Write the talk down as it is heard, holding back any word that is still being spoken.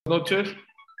Noches.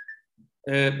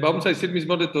 ¿Vamos a decir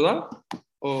mismo de toda?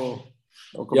 ¿O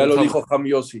Ya lo comenzamos? dijo Ham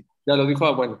Yossi. Ya lo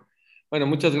dijo. Bueno. Bueno,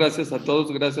 muchas gracias a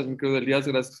todos. Gracias, mi querido Elías.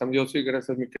 Gracias, Ham Yossi.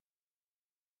 Gracias, mi querido.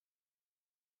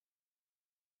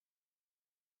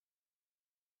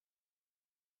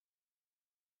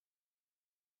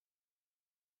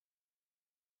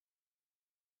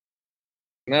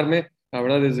 La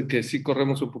verdad es que sí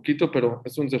corremos un poquito, pero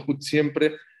es un zehut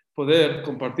siempre poder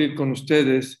compartir con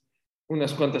ustedes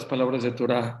unas cuantas palabras de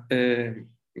Torah.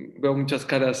 Veo muchas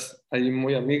caras ahí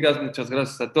muy amigas. Muchas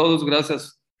gracias a todos.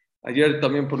 Gracias ayer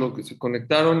también por lo que se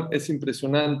conectaron. Es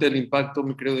impresionante el impacto,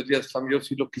 mi querido Elías Ham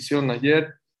Yossi, lo que hicieron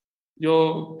ayer.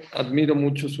 Yo admiro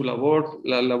mucho su labor,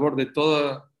 la labor de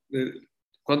toda, de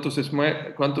cuántos se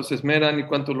esmeran y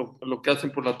cuánto lo que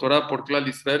hacen por la Torah, por Klal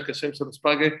Israel, que Hashem se los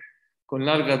pague con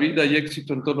larga vida y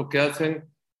éxito en todo lo que hacen.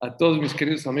 A todos mis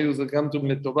queridos amigos de Gamsum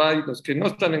Letová y los que no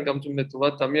están en Gamsum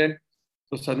Letová también,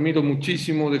 los admiro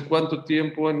muchísimo de cuánto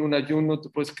tiempo en un ayuno te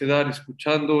puedes quedar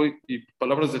escuchando y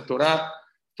palabras de Torah.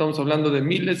 Estamos hablando de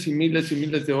miles y miles y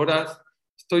miles de horas.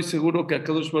 Estoy seguro que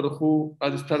Akadosh Baruj Hu ha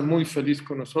de estar muy feliz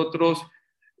con nosotros.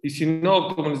 Y si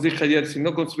no, como les dije ayer, si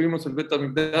no construimos el Bet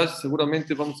HaMikdash,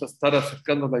 seguramente vamos a estar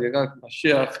acercando la llegada de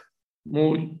Mashiach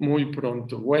muy, muy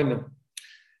pronto. Bueno,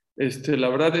 la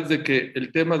verdad es de que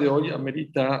el tema de hoy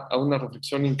amerita a una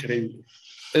reflexión increíble.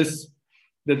 Es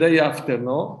the day after,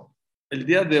 ¿no? El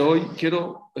día de hoy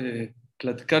quiero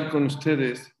platicar con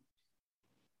ustedes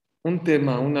un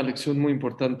tema, una lección muy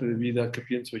importante de vida que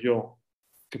pienso yo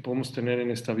que podemos tener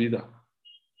en esta vida.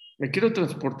 Me quiero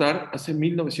transportar hace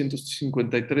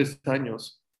 1953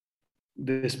 años,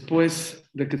 después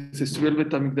de que se destruyó el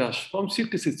Bet HaMikdash. Vamos a decir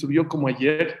que se destruyó como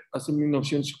ayer, hace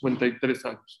 1953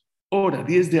 años. Ahora,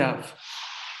 10 de Av.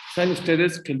 ¿Saben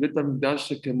ustedes que el Bet HaMikdash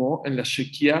se quemó en la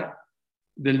Shekia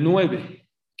del 9?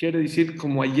 Quiere decir,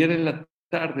 como ayer en la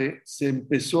tarde se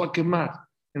empezó a quemar.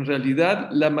 En realidad,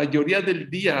 la mayoría del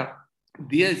día,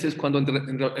 10 es cuando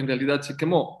en realidad se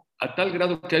quemó. A tal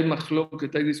grado que hay que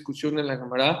hay discusión en la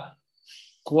Gemara,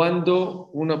 cuándo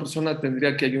una persona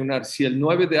tendría que ayunar, si el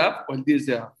 9 de Av o el 10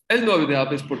 de Av. El 9 de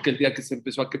Av es porque el día que se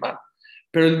empezó a quemar,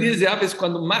 pero el 10 de Av es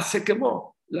cuando más se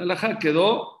quemó. La halajá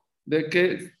quedó de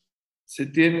que se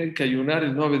tiene que ayunar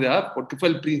el 9 de Av porque fue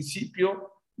el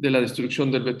principio de la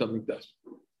destrucción del Bet HaMikdash.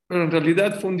 Pero en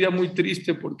realidad fue un día muy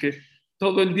triste porque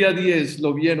todo el día 10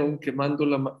 lo vieron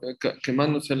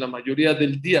quemándose la mayoría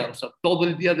del día, o sea, todo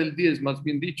el día del 10, más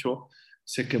bien dicho,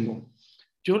 se quemó.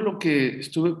 Yo lo que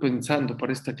estuve pensando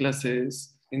para esta clase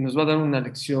es, y nos va a dar una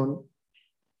lección,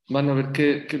 van a ver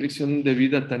qué lección de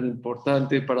vida tan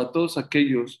importante para todos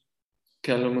aquellos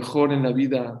que a lo mejor en la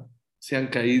vida se han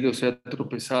caído, se han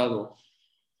tropezado,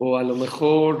 o a lo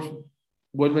mejor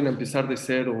vuelven a empezar de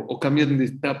cero, o cambian de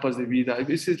etapas de vida. A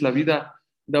veces la vida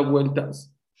da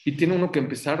vueltas y tiene uno que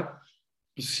empezar,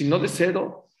 pues, si no de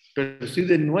cero, pero sí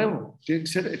de nuevo. Tienen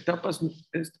que ser etapas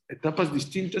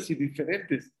distintas y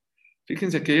diferentes.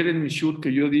 Fíjense que ayer en mi shur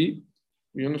que yo di,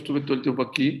 yo no estuve todo el tiempo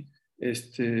aquí,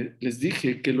 les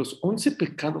dije que los 11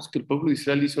 pecados que el pueblo de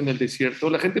Israel hizo en el desierto,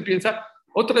 la gente piensa,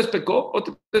 otra vez pecó,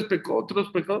 otra vez pecó, otra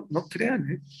vez pecó. No crean,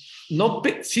 ¿eh? No,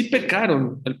 sí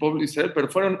pecaron el pueblo de Israel, pero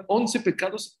fueron 11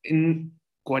 pecados en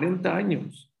 40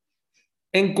 años.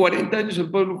 En 40 años el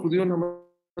pueblo judío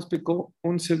nomás pecó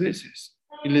 11 veces.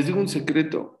 Y les digo un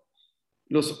secreto,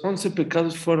 los 11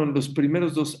 pecados fueron los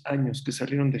primeros 2 años que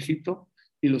salieron de Egipto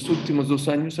y los últimos 2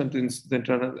 años antes de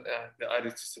entrar a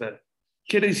Israel.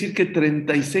 Quiere decir que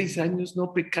 36 años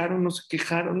no pecaron, no se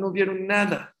quejaron, no vieron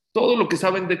nada. Todo lo que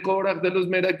saben de Korah, de los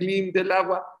Meraglim, del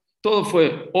agua, todo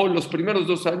fue o los primeros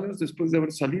 2 años después de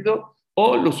haber salido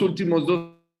o los últimos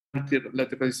 2 la tierra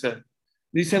de Israel.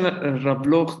 Dicen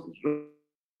Rameir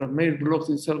Bloch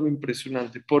dice algo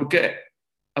impresionante. ¿Por qué?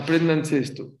 Apréndanse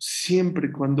esto.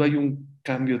 Siempre cuando hay un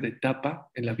cambio de etapa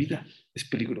en la vida es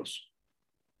peligroso.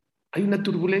 Hay una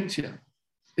turbulencia.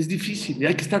 Es difícil y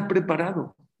hay que estar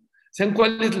preparado. ¿Saben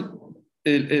cuál es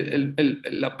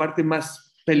la parte más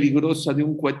peligrosa de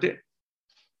un cohete?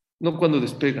 No cuando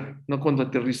despega, no cuando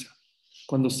aterriza,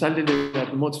 cuando sale de la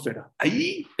atmósfera.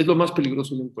 Ahí es lo más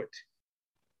peligroso de un cohete.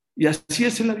 Y así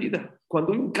es en la vida.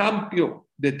 Cuando hay un cambio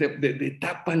de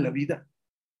etapa en la vida,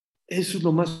 eso es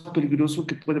lo más peligroso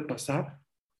que puede pasar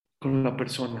con la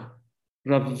persona.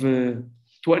 Rav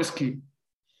Twersky,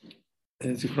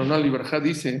 en Zichronal Libraja,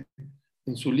 dice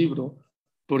en su libro,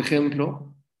 por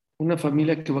ejemplo, una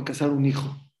familia que va a casar un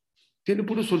hijo. Tiene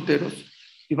puros solteros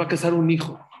y va a casar un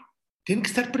hijo. Tienen que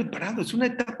estar preparados, es una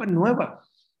etapa nueva.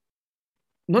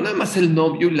 No nada más el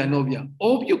novio y la novia.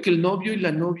 Obvio que el novio y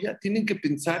la novia tienen que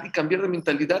pensar y cambiar de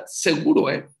mentalidad, seguro,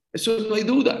 ¿eh? Eso no hay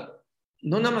duda.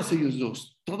 No nada más ellos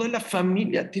dos. toda la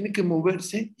familia tiene que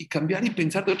moverse y cambiar y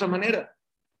pensar de otra manera.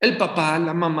 El papá,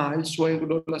 la mamá, el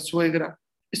suegro, la suegra.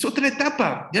 Es otra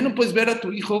etapa. Ya no puedes ver a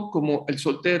tu hijo como el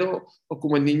soltero o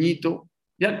como el niñito.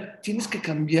 Ya tienes que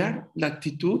cambiar la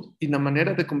actitud y la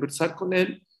manera de conversar con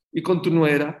él y con tu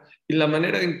nuera y la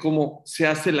manera en cómo se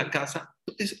hace la casa.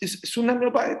 Es una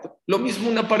nueva etapa. Lo mismo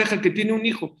una pareja que tiene un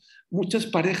hijo. Muchas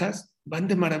parejas van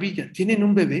de maravilla, tienen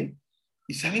un bebé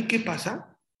y ¿saben qué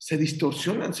pasa? Se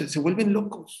distorsionan, se vuelven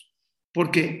locos.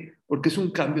 ¿Por qué? Porque es un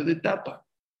cambio de etapa.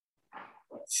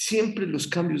 Siempre los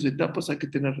cambios de etapas hay que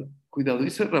tener cuidado.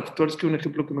 Dice Raftor, que un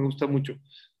ejemplo que me gusta mucho.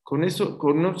 Con eso,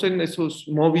 ¿conocen esos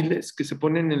móviles que se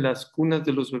ponen en las cunas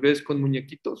de los bebés con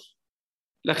muñequitos?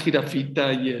 La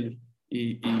jirafita y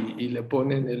le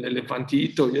ponen el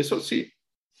elefantito y eso sí.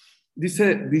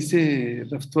 Dice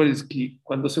Raftorsky,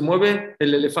 cuando se mueve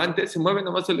el elefante, se mueve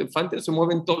nada más el elefante, se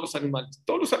mueven todos los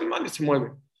animales se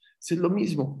mueven. Es lo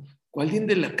mismo, cuando alguien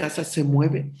de la casa se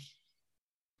mueve,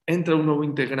 entra un nuevo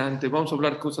integrante, vamos a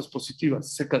hablar cosas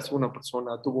positivas, se casó una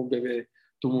persona, tuvo un bebé,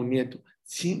 tuvo un nieto,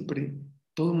 siempre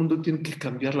todo el mundo tiene que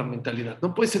cambiar la mentalidad,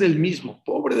 no puede ser el mismo,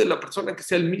 pobre de la persona que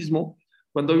sea el mismo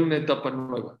cuando hay una etapa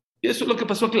nueva. Y eso es lo que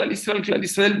pasó a Clar Israel. Clar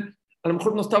Israel a lo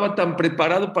mejor no estaba tan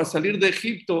preparado para salir de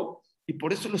Egipto y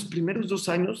por eso los primeros 2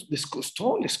 años les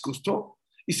costó.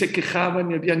 Y se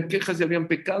quejaban y habían quejas y habían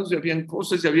pecados y habían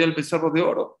cosas y había el becerro de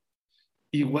oro.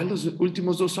 Igual los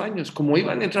últimos 2 años, como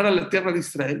iban a entrar a la tierra de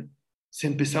Israel, se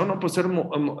empezaron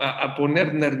a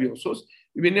poner nerviosos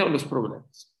y vinieron los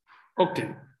problemas. Ok,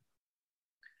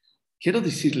 quiero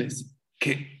decirles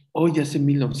que hoy, hace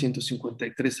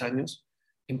 1953 años,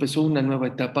 empezó una nueva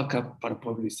etapa acá para el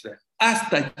pueblo de Israel.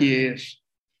 Hasta ayer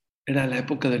era la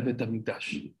época del Bet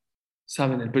HaMikdash.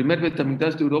 Saben, el primer Bet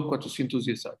HaMikdash duró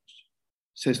 410 años.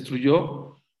 Se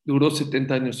destruyó, duró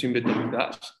 70 años sin Bet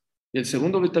HaMikdash. Y el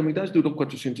segundo Bet HaMikdash duró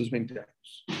 420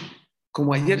 años.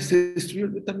 Como ayer se destruyó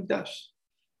el Bet HaMikdash.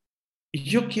 Y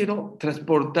yo quiero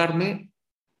transportarme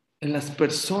en las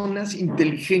personas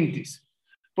inteligentes,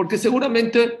 porque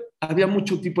seguramente había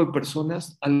mucho tipo de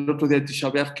personas al otro día de Tisha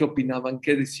B'Av que opinaban,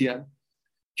 que decían.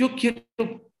 Yo quiero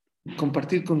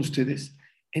compartir con ustedes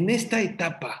en esta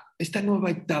etapa, esta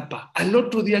nueva etapa, al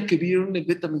otro día que vieron el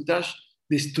Bet HaMikdash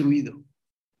destruido.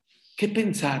 ¿Qué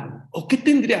pensaron? ¿O qué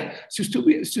tendrían? Si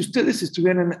ustedes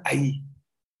estuvieran ahí,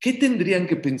 ¿qué tendrían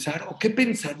que pensar? ¿O qué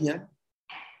pensarían?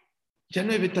 Ya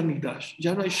no hay Bet HaMikdash,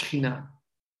 ya no hay Shekhinah,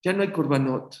 ya no hay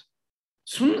Korbanot.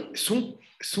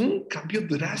 Es un cambio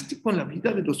drástico en la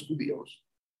vida de los judíos.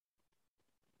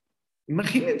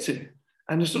 Imagínense,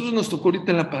 a nosotros nos tocó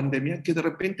ahorita en la pandemia que de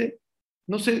repente,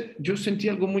 no sé, yo sentí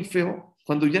algo muy feo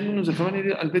cuando ya no nos dejaban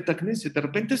ir al Bet HaKnesset. De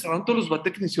repente estaban todos los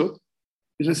Bate Knesiot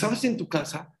y rezabas en tu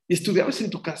casa y estudiabas en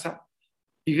tu casa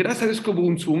y gracias a Dios que hubo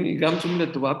un Zoom y Gamsum de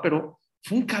Tobá, pero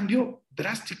fue un cambio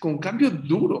drástico, un cambio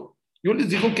duro. Yo les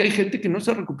digo que hay gente que no se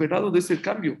ha recuperado de ese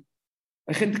cambio.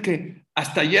 Hay gente que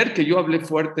hasta ayer que yo hablé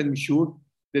fuerte en mi shur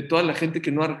de toda la gente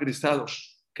que no ha regresado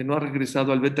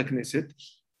al Bet HaKnesset,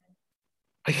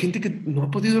 hay gente que no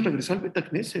ha podido regresar al Bet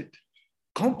HaKnesset.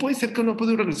 ¿Cómo puede ser que no ha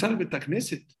podido regresar al Bet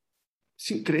HaKnesset?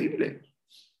 Es increíble.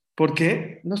 ¿Por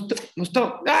qué?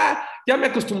 Ya me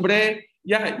acostumbré,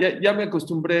 ya me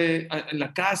acostumbré en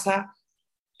la casa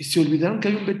y se olvidaron que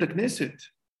hay un Bet HaKnesset.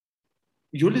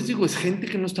 Yo les digo, es gente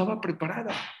que no estaba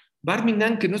preparada. Bar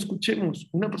Minan, que no escuchemos,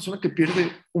 una persona que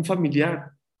pierde un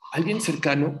familiar, alguien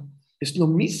cercano, es lo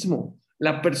mismo.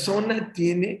 La persona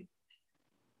tiene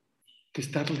que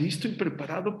estar listo y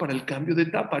preparado para el cambio de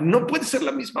etapa. No puede ser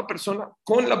la misma persona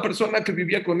con la persona que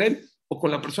vivía con él o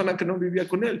con la persona que no vivía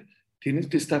con él. Tienes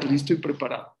que estar listo y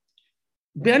preparado.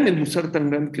 Vean el musar tan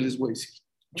grande que les voy a decir.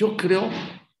 Yo creo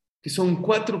que son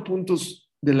 4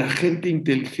 puntos de la gente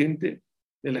inteligente,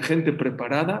 de la gente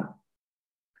preparada,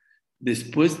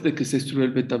 después de que se destruyó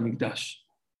el Bet HaMikdash.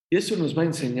 Y eso nos va a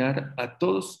enseñar a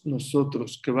todos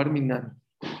nosotros que Bar Minan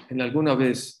en alguna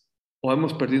vez o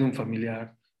hemos perdido un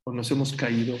familiar o nos hemos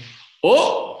caído,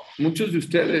 o muchos de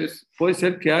ustedes puede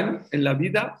ser que han en la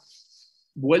vida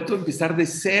vuelto a empezar de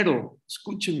cero.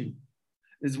 Escúchenme,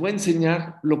 les voy a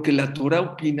enseñar lo que la Torah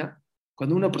opina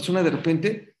cuando una persona de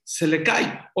repente se le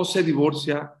cae o se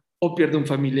divorcia o pierde un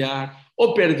familiar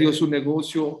o perdió su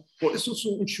negocio. Por eso es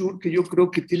un shur que yo creo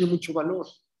que tiene mucho valor.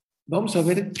 Vamos a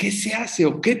ver qué se hace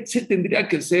o qué se tendría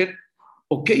que hacer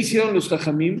o qué hicieron los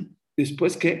jajamim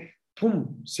después que,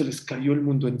 ¡pum!, se les cayó el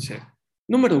mundo en cero.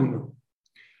 Número 1,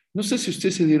 no sé si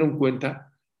ustedes se dieron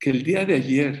cuenta que el día de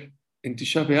ayer, en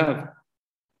Tisha B'Av,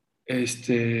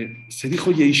 se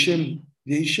dijo Yeishem,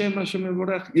 Yeishem Hashem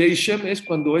Eborach. Yeishem es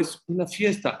cuando es una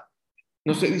fiesta,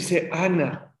 no se dice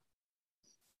Ana.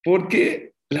 ¿Por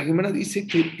qué? La Gemara dice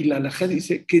y la Halajá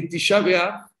dice que Tisha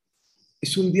B'Av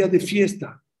es un día de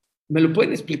fiesta. ¿Me lo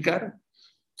pueden explicar?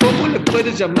 ¿Cómo le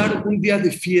puedes llamar un día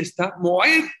de fiesta?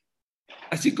 Moed.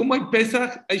 Así como hay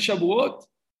Pesach, hay Shavuot,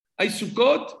 hay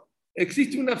Sukkot,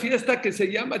 existe una fiesta que se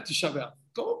llama Tisha B'Av.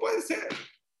 ¿Cómo puede ser?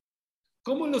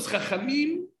 ¿Cómo los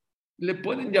Jajamim le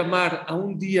pueden llamar a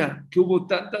un día que hubo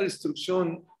tanta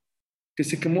destrucción, que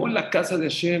se quemó la casa de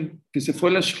Hashem, que se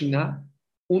fue la Shekhinah,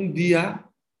 un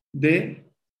día de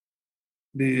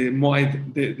Moed,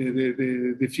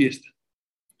 de fiesta?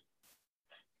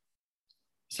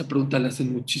 Esa pregunta la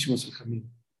hacen muchísimos Jajamim.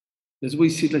 Les voy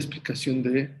a decir la explicación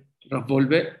de Rav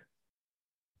Wolbe.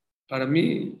 Para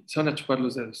mí, se van a chupar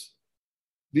los dedos.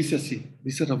 Dice así,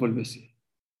 dice Rav Wolbe así.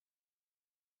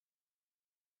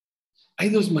 Hay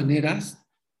dos maneras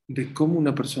de cómo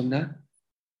una persona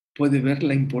puede ver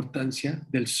la importancia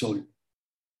del sol.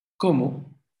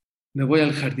 ¿Cómo? Me voy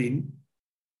al jardín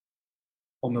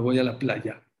o me voy a la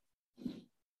playa,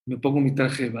 me pongo mi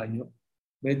traje de baño,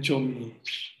 me echo mi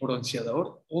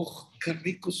bronceador. ¡Oh, qué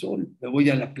rico sol! Me voy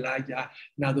a la playa,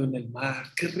 nado en el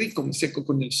mar, qué rico, me seco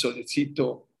con el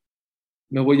solecito,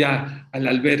 me voy a la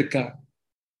alberca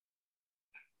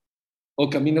o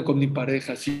camino con mi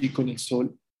pareja así con el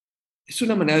sol. Es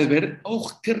una manera de ver,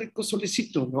 ¡oh, qué rico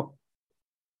solecito!, ¿no?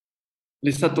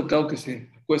 Les ha tocado que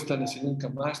se acuestan en un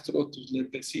camastro, tus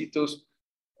lentecitos,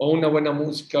 o una buena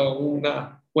música, o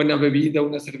una buena bebida,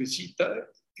 una cervecita,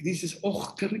 y dices,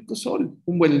 ¡oh, qué rico sol!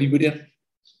 Un buen libro.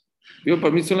 Yo,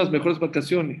 para mí son las mejores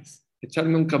vacaciones.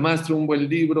 Echarme un camastro, un buen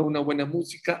libro, una buena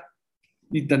música,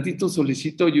 y tantito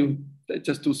solecito, y te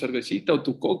echas tu cervecita, o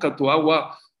tu coca, tu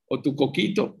agua, o tu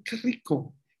coquito. ¡Qué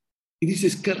rico! Y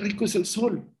dices, ¡qué rico es el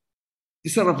sol!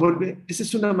 Esa revuelve, esa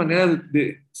es una manera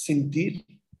de sentir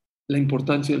la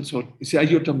importancia del sol. Y si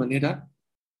hay otra manera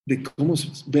de cómo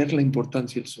ver la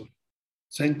importancia del sol.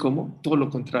 ¿Saben cómo? Todo lo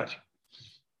contrario.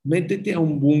 Métete a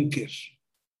un búnker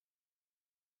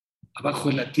abajo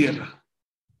de la tierra.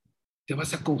 Te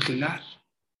vas a congelar.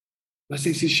 Vas a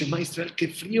decir, Shema Israel, qué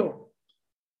frío.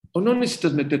 O no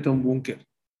necesitas meterte a un búnker.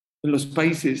 En los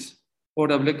países,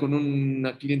 ahora hablé con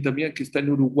una clienta mía que está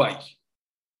en Uruguay.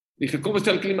 Dije, ¿cómo está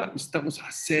el clima? Estamos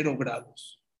a 0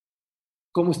 grados.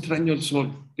 ¿Cómo extraño el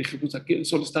sol? Dije, pues aquí el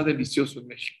sol está delicioso en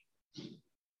México.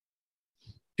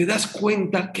 Te das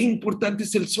cuenta qué importante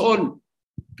es el sol.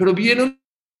 Pero vieron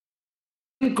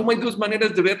cómo hay dos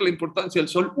maneras de ver la importancia del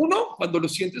sol. Uno, cuando lo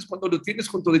sientes, cuando lo tienes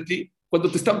junto de ti, cuando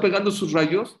te están pegando sus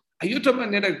rayos. Hay otra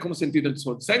manera de cómo sentir el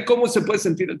sol. ¿Saben cómo se puede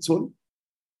sentir el sol?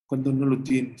 Cuando no lo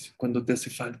tienes, cuando te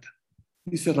hace falta.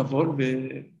 Dice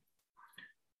Rafael,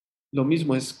 lo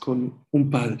mismo es con un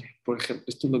padre. Por ejemplo,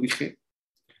 esto lo dije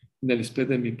en el espejo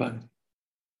de mi padre.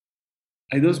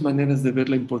 Hay dos maneras de ver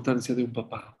la importancia de un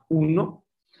papá. Uno,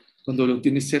 cuando lo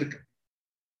tienes cerca.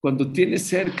 Cuando tienes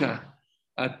cerca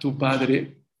a tu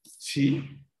padre, sí,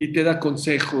 y te da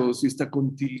consejos, y está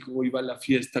contigo, y va a la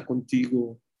fiesta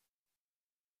contigo,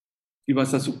 y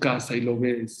vas a su casa y lo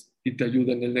ves, y te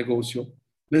ayuda en el negocio,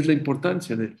 ves la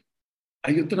importancia de él.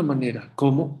 Hay otra manera.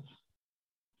 ¿Cómo?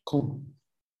 ¿Cómo?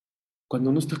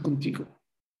 Cuando no está contigo,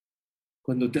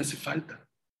 cuando te hace falta,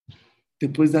 te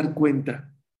puedes dar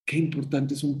cuenta qué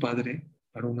importante es un padre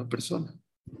para una persona.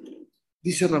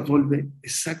 Dice Ravolve,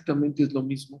 exactamente es lo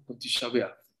mismo con Tisha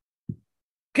B'Av.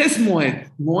 ¿Qué es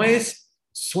Moed? Moed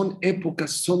son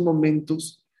épocas, son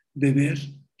momentos de ver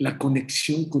la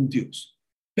conexión con Dios.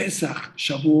 Pesach,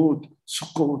 Shavuot,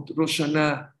 Sukkot, Rosh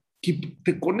Hashanah,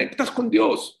 te conectas con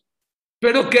Dios.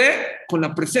 ¿Pero qué? Con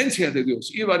la presencia de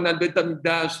Dios. Iban al Bet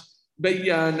HaMikdash,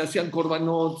 veían, hacían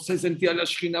korbanot, se sentía la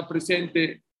Shekhinah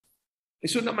presente.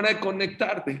 Es una manera de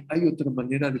conectarte. Hay otra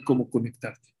manera de cómo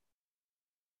conectarte.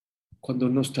 Cuando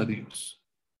no está Dios,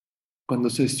 cuando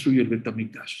se destruye el Bet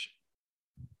HaMikdash.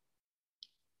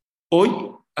 Hoy,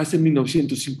 hace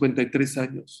 1953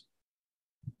 años,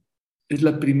 es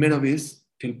la primera vez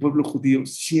que el pueblo judío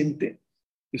siente,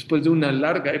 después de una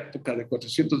larga época de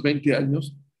 420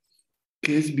 años,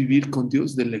 que es vivir con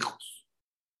Dios de lejos.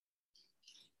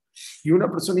 Y una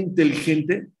persona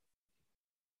inteligente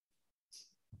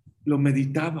lo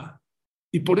meditaba.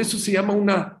 Y por eso se llama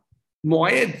una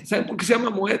Moed. ¿Saben por qué se llama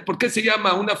Moed? ¿Por qué se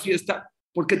llama una fiesta?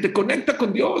 Porque te conecta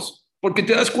con Dios, porque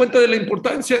te das cuenta de la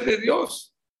importancia de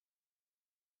Dios.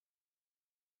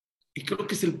 Y creo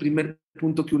que es el primer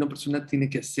punto que una persona tiene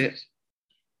que hacer.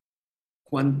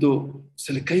 Cuando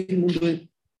se le cae el mundo,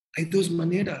 hay dos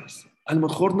maneras. A lo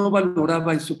mejor no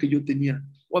valoraba eso que yo tenía,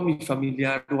 o a mi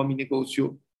familiar, o a mi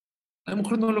negocio. A lo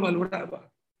mejor no lo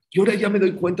valoraba. Y ahora ya me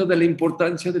doy cuenta de la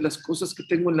importancia de las cosas que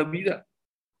tengo en la vida.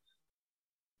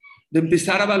 De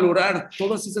empezar a valorar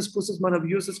todas esas cosas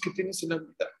maravillosas que tienes en la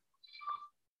vida.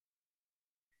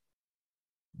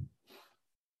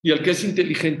 Y el que es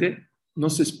inteligente no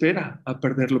se espera a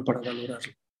perderlo para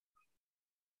valorarlo.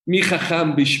 Mi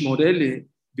jajam bishmorele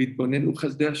bitbonen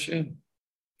ujas de Hashem.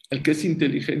 El que es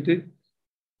inteligente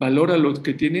valora lo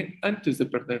que tiene antes de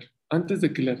perder, antes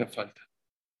de que le haga falta.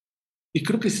 Y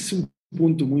creo que ese es un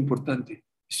punto muy importante.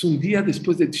 Es un día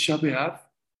después de Tisha B'Av.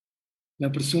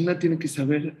 La persona tiene que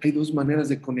saber, hay dos maneras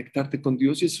de conectarte con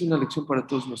Dios y es una lección para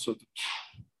todos nosotros.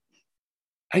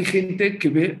 Hay gente que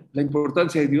ve la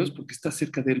importancia de Dios porque está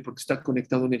cerca de Él, porque está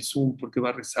conectado en el Zoom, porque va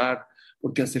a rezar,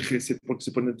 porque hace gesed, porque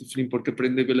se pone tefilín, porque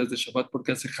prende velas de Shabbat,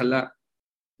 porque hace jalá.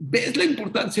 ¿Ves la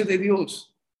importancia de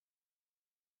Dios?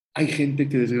 Hay gente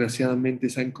que desgraciadamente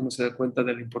saben cómo se da cuenta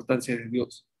de la importancia de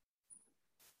Dios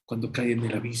cuando cae en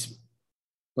el abismo,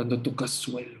 cuando toca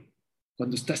suelo,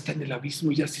 cuando está hasta en el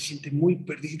abismo y ya se siente muy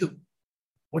perdido.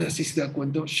 Ahora sí se da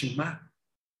cuenta, Shema,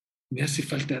 me hace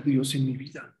falta Dios en mi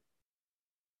vida.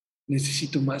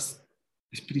 Necesito más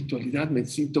espiritualidad,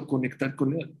 necesito conectar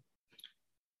con Él.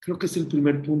 Creo que es el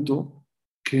primer punto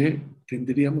que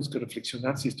tendríamos que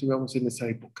reflexionar si estuviéramos en esa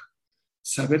época.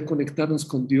 Saber conectarnos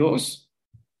con Dios,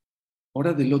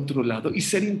 ahora del otro lado, y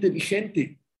ser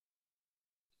inteligente.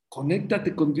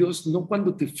 Conéctate con Dios no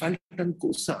cuando te faltan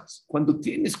cosas, cuando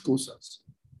tienes cosas.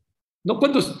 No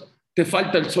cuando te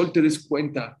falta el sol, te des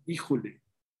cuenta, híjole,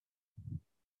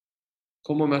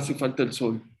 ¿cómo me hace falta el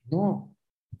sol? No,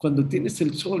 cuando tienes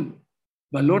el sol,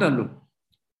 valóralo.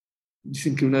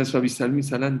 Dicen que una vez Fabi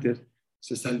Salanter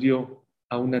se salió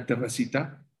a una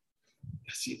terracita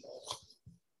y así,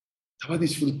 estaba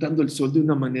disfrutando el sol de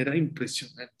una manera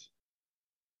impresionante.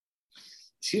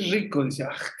 Sí, rico, decía,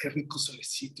 qué rico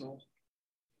solecito.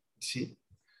 Sí.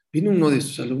 Vino uno de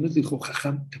sus alumnos y dijo,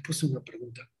 Jajam, te puse una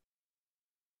pregunta.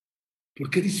 ¿Por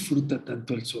qué disfruta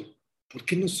tanto el sol? ¿Por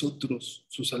qué nosotros,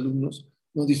 sus alumnos,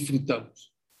 no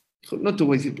disfrutamos? Dijo, no te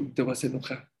voy a decir porque te vas a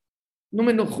enojar. No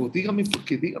me enojo, dígame por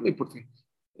qué, dígame por qué.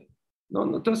 No,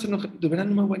 no te vas a enojar, de verdad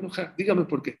no me voy a enojar, dígame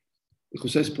por qué. Dijo,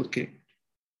 ¿sabes por qué?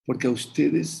 Porque a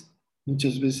ustedes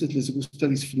muchas veces les gusta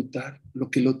disfrutar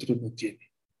lo que el otro no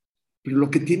tiene. Pero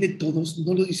lo que tiene todos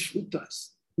no lo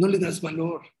disfrutas, no le das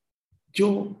valor.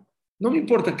 Yo, no me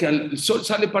importa que el sol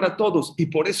sale para todos y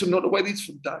por eso no lo voy a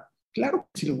disfrutar. Claro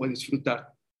que sí lo voy a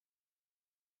disfrutar.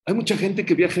 Hay mucha gente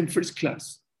que viaja en first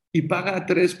class y paga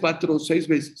 3, 4, 6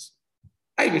 veces.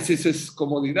 Hay veces es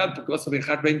comodidad porque vas a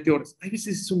viajar 20 horas. Hay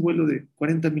veces es un vuelo de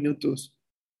 40 minutos,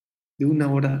 de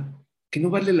una hora, que no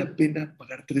vale la pena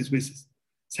pagar 3 veces.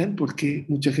 ¿Saben por qué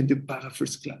mucha gente paga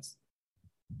first class?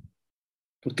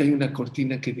 Porque hay una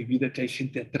cortina que divide que hay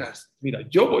gente atrás. Mira,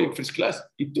 yo voy en first class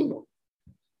y tú no.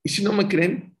 Y si no me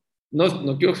creen,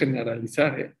 no quiero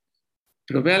generalizar,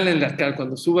 pero véanle en la cara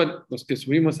cuando suban los que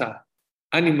subimos a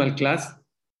Animal Class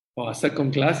o a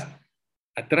Second Class,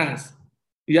 atrás.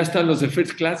 Y ya están los de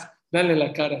First Class, véanle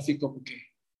la cara así como que,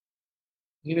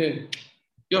 mire,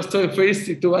 yo estoy first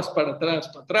y tú vas para atrás,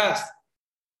 para atrás.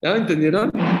 ¿Ya me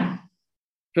entendieron?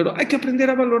 Pero hay que aprender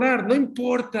a valorar, no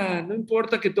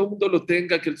importa que todo el mundo lo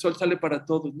tenga, que el sol sale para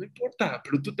todos, no importa,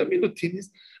 pero tú también lo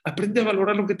tienes, aprende a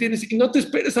valorar lo que tienes y no te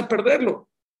esperes a perderlo.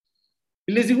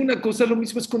 Y les digo una cosa, lo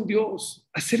mismo es con Dios,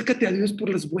 acércate a Dios por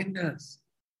las buenas.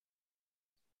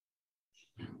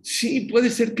 Sí, puede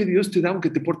ser que Dios te da aunque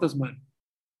te portas mal,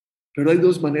 pero hay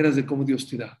dos maneras de cómo Dios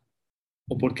te da,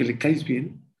 o porque le caes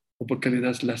bien o porque le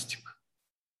das lástima.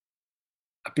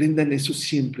 Aprendan eso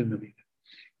siempre en la vida.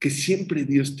 Que siempre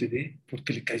Dios te dé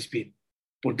porque le caes bien,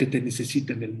 porque te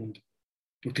necesita en el mundo,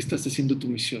 porque estás haciendo tu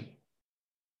misión,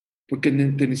 porque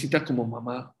te necesita como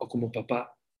mamá o como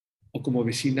papá o como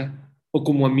vecina o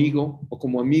como amigo o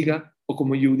como amiga o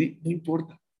como Yehudi, no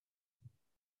importa.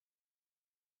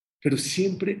 Pero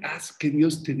siempre haz que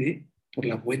Dios te dé por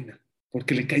la buena,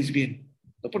 porque le caes bien,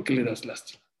 no porque le das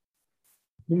lástima.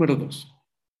 Número 2.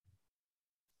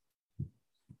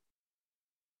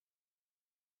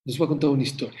 Les voy a contar una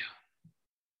historia.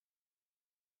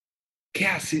 ¿Qué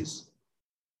haces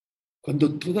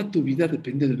cuando toda tu vida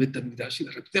depende del Bet HaMikdash y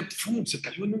de repente ¡pum! Se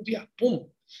cayó en un día?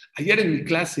 ¡Pum! Ayer en mi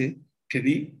clase que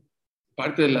di,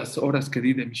 parte de las horas que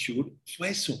di de mi shur, fue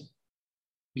eso.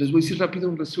 Les voy a decir rápido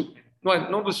un resumen.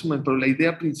 No un resumen, pero la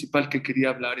idea principal que quería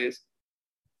hablar es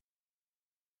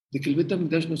de que el Bet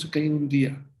HaMikdash no se cae en un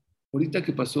día. Ahorita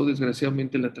que pasó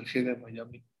desgraciadamente la tragedia de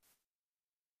Miami,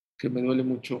 que me duele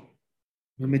mucho,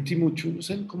 me metí mucho, no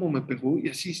saben cómo me pegó y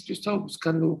así, yo estaba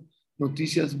buscando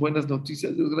noticias, buenas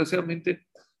noticias, desgraciadamente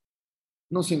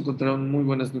no se encontraron muy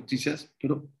buenas noticias,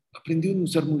 pero aprendí un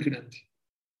usar muy grande.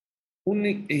 Un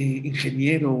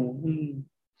ingeniero,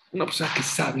 una persona que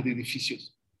sabe de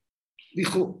edificios,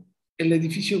 dijo, el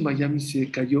edificio en Miami se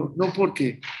cayó no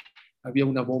porque había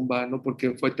una bomba, no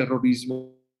porque fue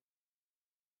terrorismo,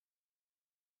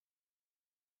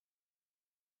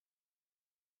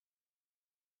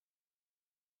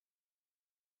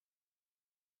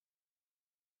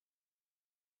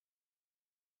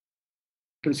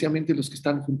 precisamente los que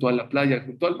están junto a la playa,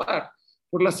 junto al mar.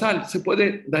 Por la sal se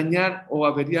puede dañar o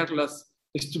averiar las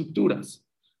estructuras.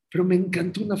 Pero me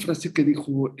encantó una frase que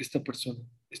dijo esta persona,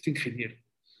 este ingeniero.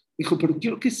 Dijo, pero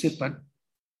quiero que sepan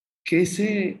que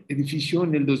ese edificio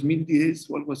en el 2010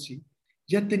 o algo así,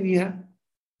 ya tenía,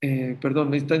 perdón,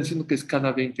 me están diciendo que es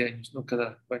cada 20 años, no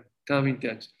cada, bueno, cada 20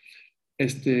 años.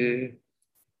 Este,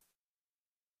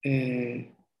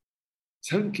 eh,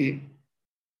 ¿Saben qué?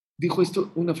 Dijo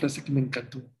esto, una frase que me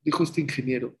encantó. Dijo este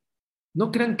ingeniero,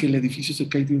 no crean que el edificio se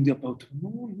cae de un día para otro. No,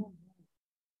 no, no.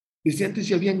 Desde antes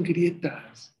ya habían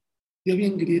grietas,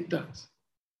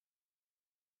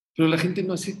 pero la gente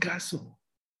no hace caso.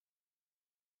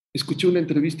 Escuché una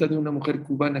entrevista de una mujer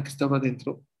cubana que estaba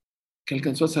dentro, que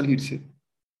alcanzó a salirse,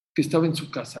 que estaba en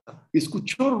su casa, y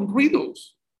escuchó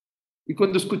ruidos. Y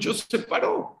cuando escuchó, se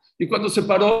paró. Y cuando se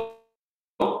paró,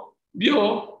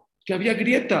 vio que había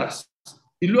grietas.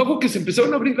 Y luego que se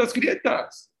empezaron a abrir las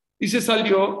grietas. Y se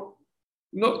salió.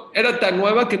 No, era tan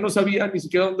nueva que no sabía ni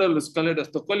siquiera dónde eran las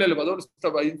escaleras. Tocó el elevador,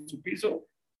 estaba ahí en su piso.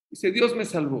 Dice, Dios me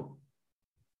salvó.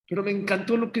 Pero me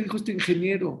encantó lo que dijo este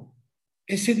ingeniero.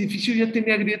 Ese edificio ya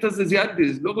tenía grietas desde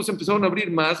antes. Luego se empezaron a abrir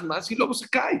más, más, y luego se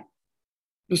cae.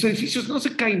 Los edificios no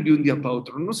se caen de un día para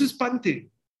otro. No se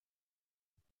espanten.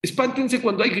 Espántense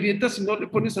cuando hay grietas y no le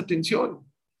pones atención.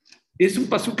 Es un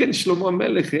pasuk en Shlomo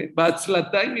Amelech,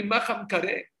 Batzlatayim imacham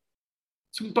kare.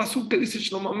 Es un pasuk que dice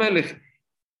Shlomo Amelech,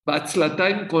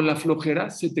 Batzlatayim, con la flojera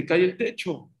se te cae el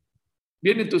techo.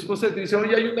 Viene tu esposa y te dice,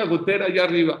 oye, hay una gotera allá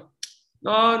arriba.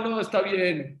 No, no, está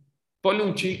bien. Ponle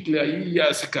un chicle ahí y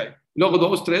ya se cae. Luego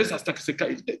dos, tres, hasta que se cae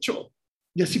el techo.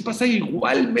 Y así pasa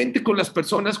igualmente con las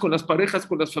personas, con las parejas,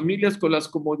 con las familias, con las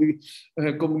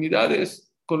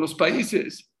comunidades, con los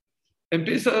países.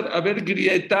 Empiezan a haber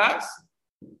grietas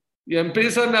y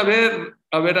empiezan a haber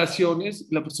aberraciones.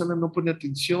 La persona no pone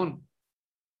atención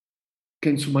que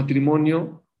en su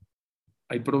matrimonio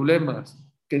hay problemas,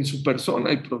 que en su persona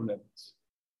hay problemas,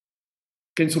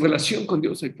 que en su relación con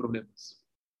Dios hay problemas.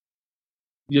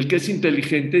 Y el que es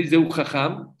inteligente es de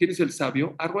Ujajam. ¿Quién es el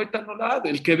sabio? Arrueta Nolad,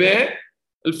 el que ve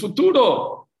el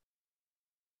futuro.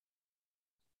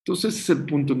 Entonces ese es el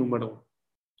punto número uno.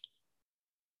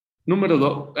 Número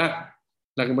dos,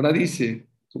 la Gemara dice,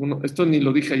 esto ni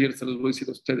lo dije ayer, se los voy a decir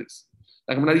a ustedes.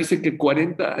 La Gemara dice que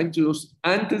 40 años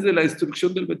antes de la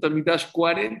destrucción del Betamigdash,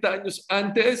 40 años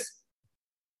antes,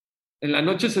 en la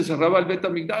noche se cerraba el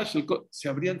Betamigdash, se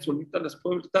abrían solitas las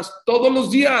puertas todos los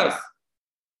días.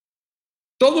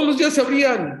 Todos los días se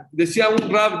abrían. Decía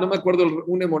un rab, no me acuerdo,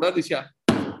 un emorá, decía,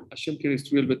 Hashem quiere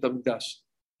destruir el Betamigdash.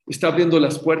 Está abriendo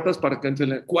las puertas para que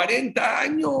entre. 40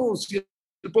 años y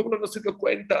el pueblo no se dio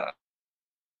cuenta.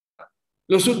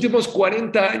 Los últimos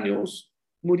 40 años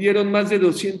murieron más de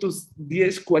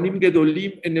 210 Kohanim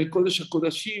Gedolim en el Kodesh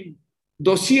HaKodashim.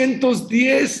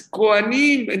 210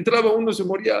 Kohanim. Entraba uno, se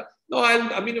moría. No,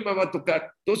 a mí no me va a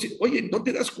tocar. Entonces, oye, ¿no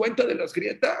te das cuenta de las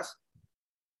grietas?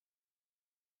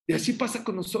 Y así pasa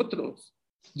con nosotros.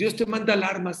 Dios te manda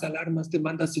alarmas, te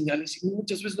manda señales y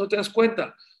muchas veces no te das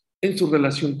cuenta en su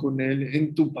relación con Él,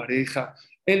 en tu pareja,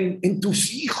 en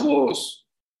tus hijos.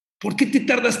 ¿Por qué te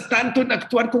tardas tanto en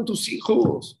actuar con tus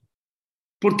hijos?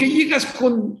 ¿Por qué llegas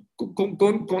con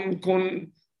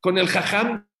el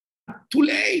jajam too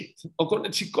late? O con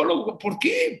el psicólogo. ¿Por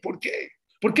qué? ¿Por qué?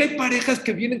 ¿Por qué hay parejas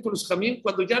que vienen con los jamín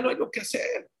cuando ya no hay lo que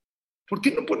hacer? ¿Por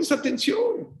qué no pones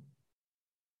atención?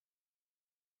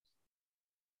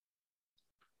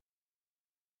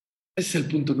 Ese es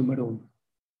el punto número uno.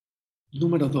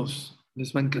 Número dos,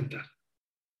 les va a encantar.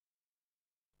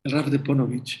 El Rav de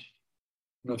Ponovich,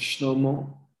 Rav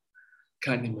Shlomo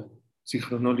Kahneman,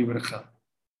 Zichrono Libraja.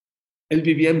 Él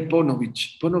vivía en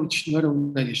Ponovich. Ponovich no era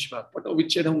una yeshiva.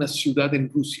 Ponovich era una ciudad en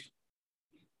Rusia.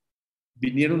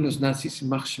 Vinieron los nazis,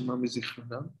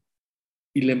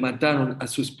 y le mataron a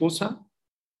su esposa,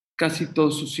 casi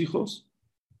todos sus hijos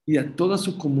y a toda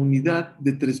su comunidad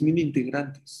de 3,000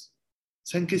 integrantes.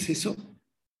 ¿Saben qué es eso?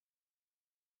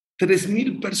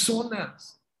 3,000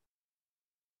 personas.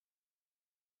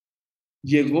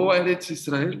 Llegó a Eretz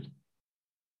Israel.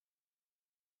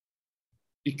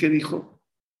 ¿Y qué dijo?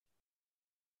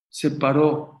 Se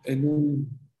paró en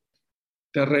un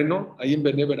terreno ahí en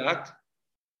Bnei Brak.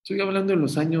 Estoy hablando en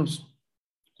los años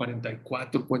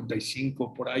 44,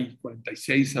 45, por ahí,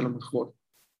 46 a lo mejor.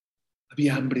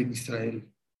 Había hambre en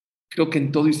Israel. Creo que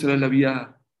en todo Israel había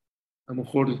a lo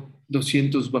mejor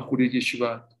 200 Bajurei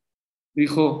Yeshiva.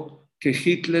 Dijo que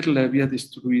Hitler le había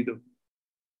destruido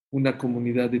una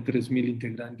comunidad de 3,000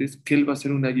 integrantes, que él va a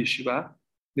ser una yeshiva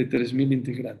de 3,000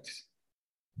 integrantes.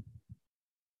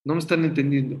 No me están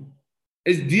entendiendo.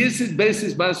 Es 10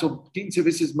 veces más o 15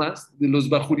 veces más de los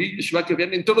Bajurí Yeshiva que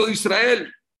habían en todo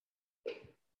Israel.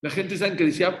 La gente sabe que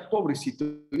decía,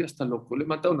 pobrecito, ya está loco, le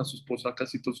mataron a su esposa, a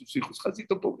casi todos sus hijos,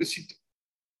 Jacito, pobrecito.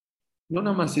 No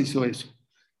nada más hizo eso,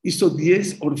 hizo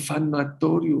 10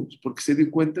 orfanatorios, porque se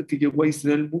dio cuenta que llegó a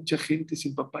Israel mucha gente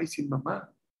sin papá y sin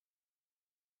mamá.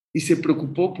 Y se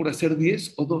preocupó por hacer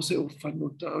 10 o 12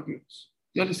 orfanatorios.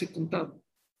 Ya les he contado.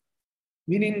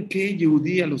 Miren qué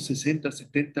Yehudí a los 60,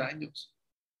 70 años.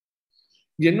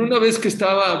 Y en una vez que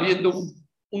estaba viendo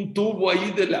un tubo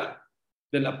ahí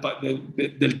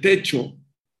del techo,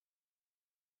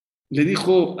 le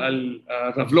dijo a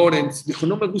Rav Lorenz, dijo,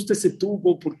 no me gusta ese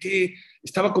tubo porque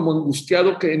estaba como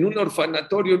angustiado que en un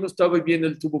orfanatorio no estaba bien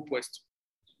el tubo puesto.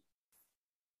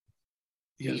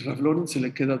 Y el Rav Lorenz se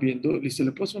le queda viendo y le dice,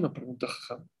 ¿le puedo hacer una pregunta,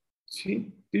 jajam?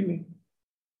 Sí, dime.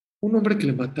 Un hombre que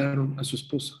le mataron a su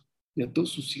esposa y a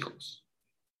todos sus hijos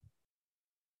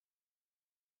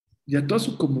y a toda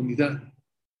su comunidad,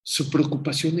 su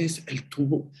preocupación es el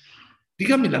tubo.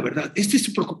 Dígame la verdad, ¿esta es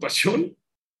su preocupación?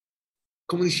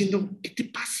 Como diciendo, ¿qué te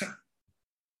pasa?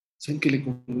 ¿Saben qué le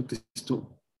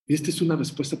contestó? Y esta es una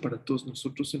respuesta para todos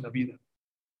nosotros en la vida.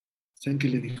 ¿Saben qué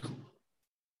le dijo?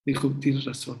 Dijo, tienes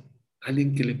razón.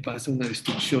 Alguien que le pasa una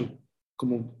destrucción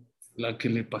como la que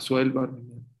le pasó a él,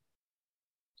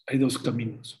 hay dos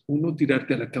caminos. Uno,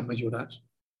 tirarte a la cama y llorar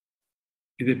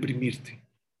y deprimirte.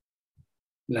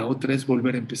 La otra es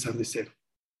volver a empezar de cero.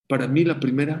 Para mí la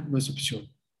primera no es opción.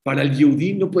 Para el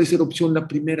Yehudí no puede ser opción la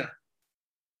primera.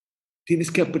 Tienes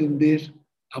que aprender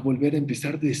a volver a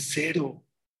empezar de cero,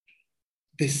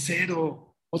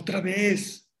 otra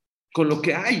vez, con lo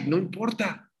que hay, no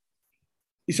importa.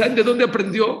 ¿Y saben de dónde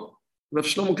aprendió? Rav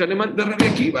Shlomo Kahneman, de Rabbi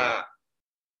Akiva.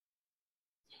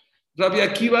 Rabbi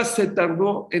Akiva se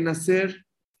tardó en hacer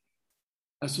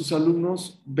a sus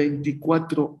alumnos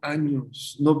 24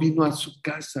 años. No vino a su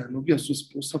casa, no vio a su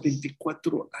esposa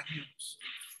 24 años.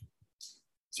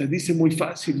 Se dice muy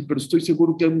fácil, pero estoy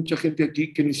seguro que hay mucha gente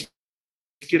aquí que ni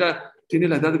siquiera tiene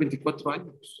la edad de 24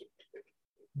 años.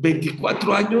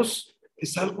 24 años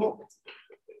es algo,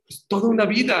 es toda una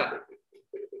vida.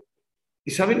 ¿Y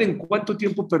saben en cuánto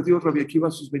tiempo perdió Rabbi Akiva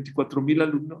a sus 24,000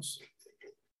 alumnos?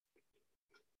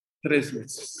 3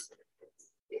 meses.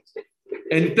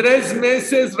 En 3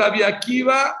 meses, Rabbi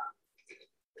Akiva.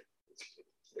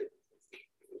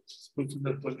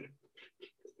 Una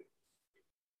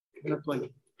toalla.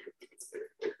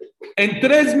 En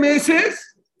 3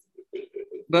 meses,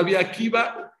 Rabbi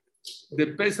Akiva de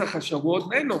Pesach a Shavuot,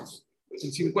 menos,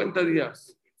 en 50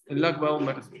 días. En Lag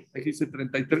BaOmer, aquí dice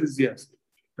 33 días.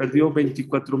 Perdió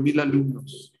 24,000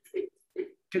 alumnos.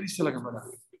 ¿Qué dice la Gemara?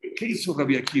 ¿Qué hizo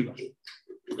Rabbi Akiva?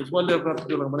 Les voy a leer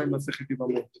rápido la Gemara en Masejet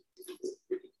Yevamot.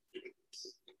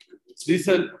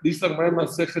 Dice la Gemara en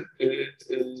Masejet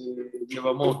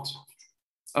Yevamot.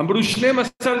 Amru Shne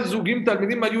Masar Zugim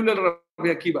Talmidim Ayul Rabbi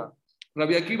Akiva.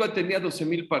 Rabbi Akiva tenía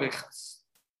 12,000 parejas.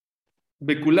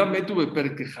 Bekulam Metu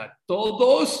Beperkejat.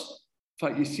 Todos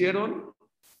fallecieron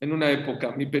en una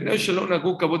época. Mi peneo Shalom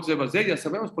Agu Kabot Zebazé. Ya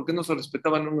sabemos por qué no se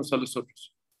respetaban unos a los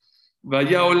otros.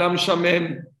 Vaya Olam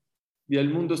Shamem. Y el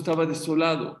mundo estaba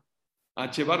desolado.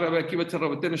 Achevar Rabbi Akiva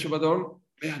Tzarrabeteno Shevadon.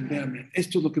 Vean.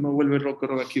 Esto es lo que me vuelve loco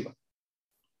Rabbi Akiva.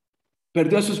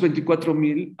 Perdió a sus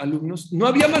 24,000 alumnos. No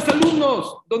había más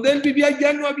alumnos. Donde él vivía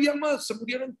ya no había más. Se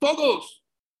murieron todos.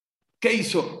 ¿Qué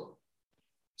hizo?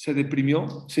 Se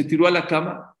deprimió, se tiró a la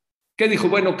cama. ¿Qué dijo?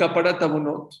 Bueno, caparata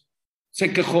bonot.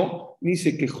 ¿Se quejó? Ni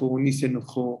se quejó, ni se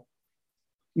enojó.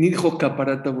 Ni dijo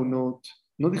caparata bonot.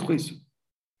 No dijo eso.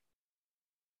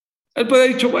 Él puede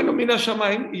haber dicho, bueno, mira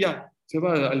Shamaim y ya. Se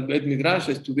va al Bet Midrash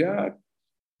a estudiar.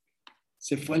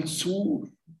 Se fue al sur.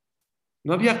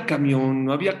 No había camión,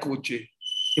 no había coche.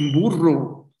 En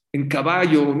burro, en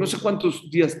caballo. No sé cuántos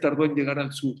días tardó en llegar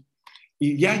al sur.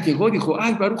 Y ya llegó y dijo,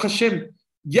 ay, Baruch Hashem.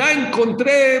 Ya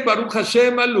encontré, Baruch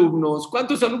Hashem, alumnos.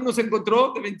 ¿Cuántos alumnos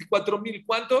encontró? De 24,000.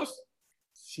 ¿Cuántos?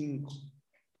 5.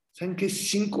 ¿Saben qué es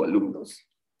 5 alumnos?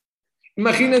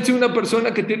 Imagínense una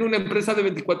persona que tiene una empresa de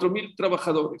 24,000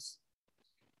 trabajadores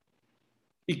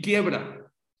y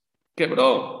quebró.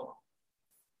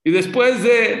 Y después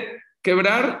de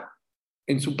quebrar,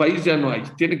 en su país ya no hay,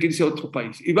 tiene que irse a otro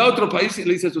país. Y va a otro país y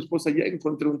le dice a su esposa, ya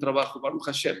encontré un trabajo, Baruch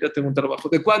Hashem, ya tengo un trabajo.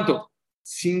 ¿De cuánto?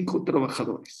 5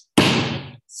 trabajadores.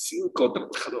 5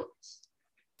 trabajadores.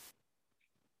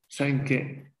 ¿Saben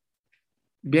qué?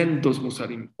 Vean 2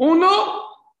 musarim. Uno,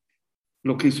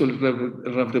 lo que hizo el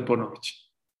Rav de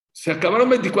Ponovich. Se acabaron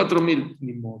 24,000.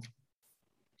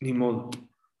 Ni modo.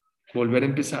 Volver a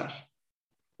empezar.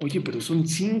 Oye, pero son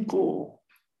 5.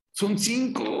 Son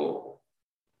 5.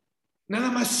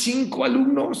 Nada más 5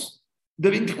 alumnos de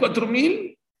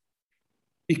 24,000.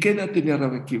 ¿Y qué edad tenía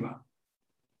Rabbi Akiva?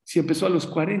 Si empezó a los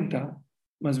 40,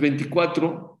 más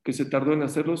 24, que se tardó en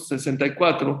hacerlos,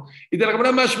 64. Y de la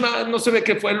Gemara Mashma no se ve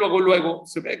que fue luego.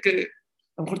 Se ve que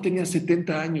a lo mejor tenía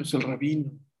 70 años el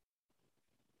rabino.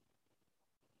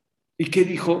 ¿Y qué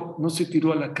dijo? No se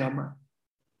tiró a la cama,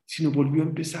 sino volvió a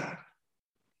empezar.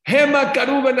 Hema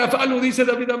Karuben Afalu, dice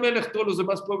David Amelech, todos los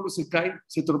demás pueblos se caen,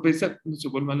 se tropezan, no se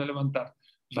vuelvan a levantar.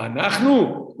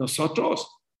 Vanachnu,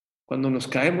 nosotros, cuando nos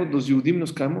caemos, los Yudim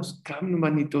nos caemos, Kam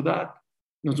Manitodat,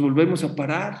 nos volvemos a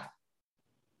parar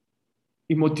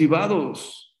y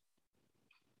motivados.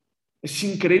 Es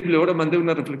increíble. Ahora mandé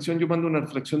una reflexión, yo mando una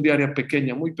reflexión diaria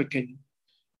pequeña, muy pequeña.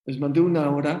 Les mandé una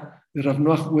hora de Rav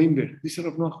Noach Weinberg. Dice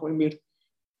Rav Noach Weinberg,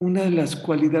 una de las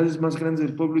cualidades más grandes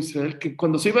del pueblo de Israel, que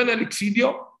cuando se iban al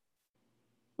exilio,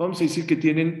 vamos a decir que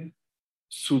tienen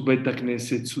su Beta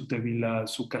Knesset, su Tevilá,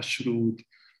 su Kashrut,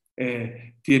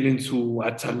 tienen su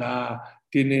Atzalá,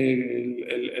 tiene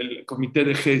el comité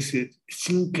de Gesed. Es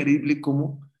increíble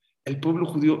cómo el pueblo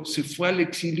judío se fue al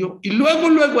exilio y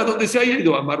luego, a donde se haya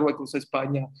ido, a Marruecos, a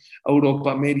España, a Europa,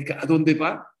 a América, a donde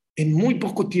va, en muy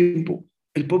poco tiempo,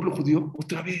 el pueblo judío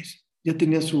otra vez ya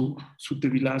tenía su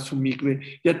tevilá, su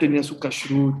mikve, ya tenía su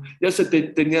kashrut, ya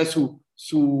tenía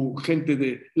su gente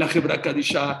de la Hebra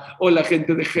Kadishá o la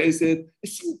gente de Gesed.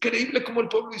 Es increíble cómo el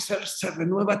pueblo de Israel se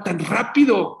renueva tan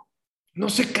rápido. No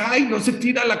se cae, no se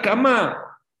tira a la cama.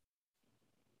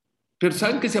 Pero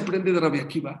 ¿saben qué se aprende de Rabbi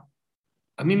Akiva?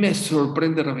 A mí me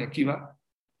sorprende Rabbi Akiva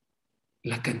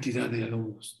la cantidad de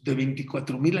alumnos. De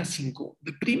 24,000 a 5.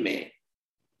 Deprime.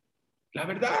 La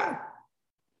verdad.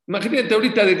 Imagínate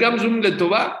ahorita de Gamsum de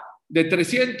Tobá, de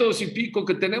 300 y pico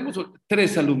que tenemos,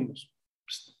 3 alumnos.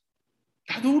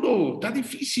 Está duro, está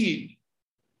difícil.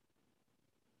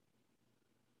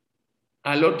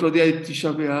 Al otro día de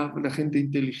Tisha B'Av, la gente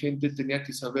inteligente tenía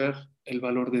que saber el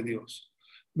valor de Dios.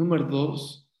 Número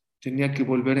 2, tenía que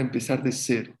volver a empezar de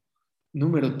cero.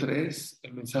 Número 3,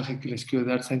 el mensaje que les quiero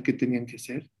dar, ¿saben qué tenían que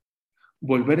hacer?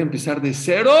 Volver a empezar de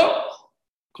cero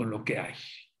con lo que hay,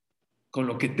 con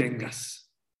lo que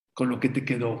tengas, con lo que te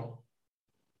quedó.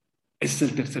 Ese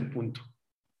es el tercer punto.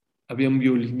 Había un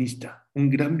violinista, un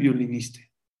gran violinista.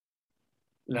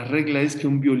 La regla es que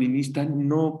un violinista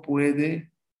no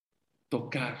puede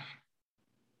tocar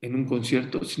en un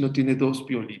concierto si no tiene 2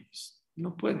 violines.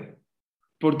 No puede.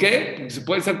 ¿Por qué? Porque se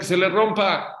puede ser que se le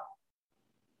rompa.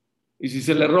 Y si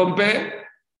se le rompe,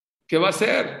 ¿qué va a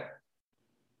hacer?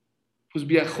 Pues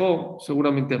viajó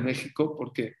seguramente a México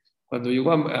porque cuando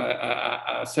llegó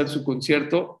a hacer su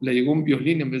concierto, le llegó un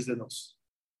violín en vez de 2.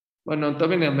 Bueno,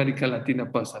 también en América Latina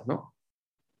pasa, ¿no?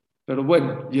 Pero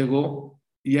bueno, llegó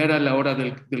y ya era la hora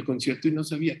del concierto y no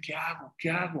sabía, ¿qué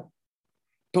hago?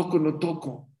 ¿Toco o no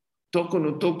toco? ¿Toco o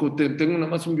no toco? Tengo nada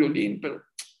más un violín, pero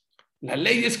la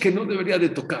ley es que no debería de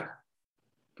tocar.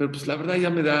 Pero pues la verdad ya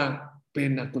me da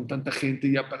pena con tanta gente,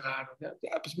 ya pagaron,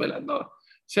 pues me la no.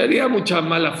 Sería mucha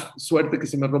mala suerte que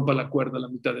se me rompa la cuerda a la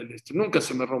mitad del nunca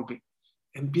se me rompe.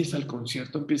 Empieza el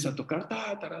concierto, empieza a tocar,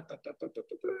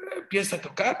 empieza a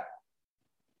tocar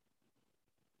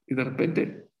y de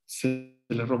repente se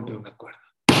le rompe una cuerda.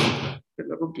 Se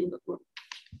le rompió una cuerda.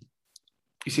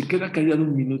 Y se queda callado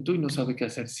un minuto y no sabe qué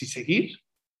hacer, si seguir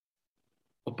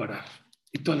o parar.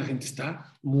 Y toda la gente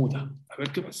está muda, a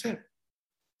ver qué va a hacer.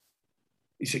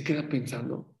 Y se queda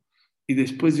pensando. Y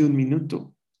después de un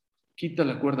minuto, quita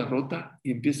la cuerda rota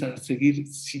y empieza a seguir,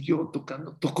 siguió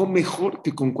tocando. Tocó mejor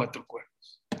que con 4 cuerdas.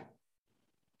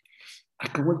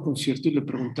 Acabó el concierto y le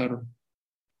preguntaron,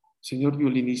 señor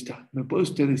violinista, ¿me puede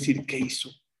usted decir qué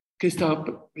hizo? ¿Qué estaba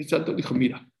pensando? Dijo,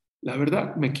 mira, la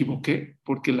verdad me equivoqué,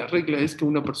 porque la regla es que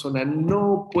una persona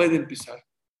no puede empezar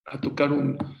a tocar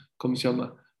 ¿cómo se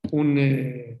llama?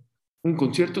 Un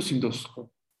concierto sin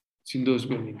dos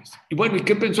violines. Y bueno, ¿y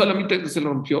qué pensó a la mitad que se le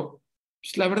rompió?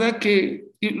 Pues la verdad que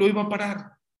lo iba a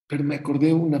parar, pero me acordé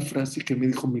de una frase que me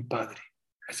dijo mi padre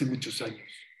hace muchos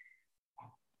años.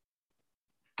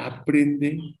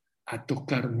 Aprende a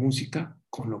tocar música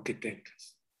con lo que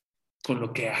tengas, con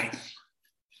lo que hay.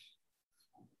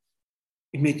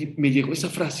 Y me llegó esa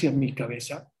frase a mi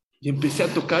cabeza y empecé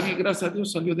a tocar y gracias a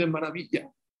Dios salió de maravilla.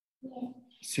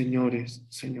 Señores,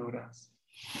 señoras,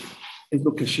 es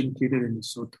lo que Hashem quiere de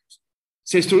nosotros.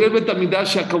 Se destruyó el Bet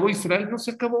Hamikdash, se acabó Israel, no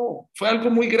se acabó. Fue algo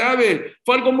muy grave,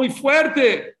 fue algo muy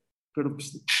fuerte. Pero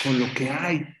pues, con lo que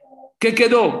hay, ¿qué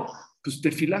quedó? Pues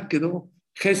Tefilá quedó,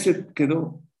 Gesed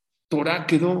quedó, Torah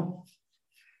quedó.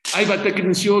 Hay Bate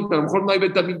Knesset, a lo mejor no hay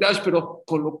Bet Hamikdash, pero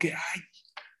con lo que hay,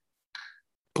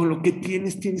 con lo que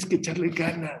tienes que echarle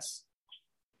ganas.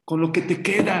 Con lo que te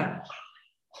queda.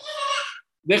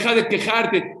 Deja de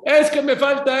quejarte. Es que me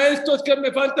falta esto, es que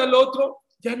me falta lo otro.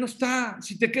 ya no está.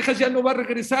 Si te quejas, ya no va a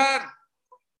regresar.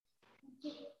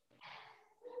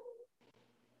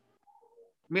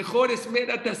 Mejor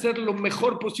esmérate a hacer lo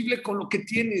mejor posible con lo que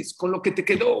tienes, con lo que te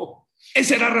quedó.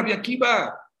 Ese era Rabbi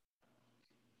Akiva.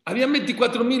 Habían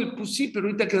 24,000, pues sí, pero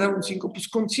ahorita quedaron 5, pues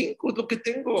con 5 es lo que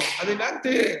tengo.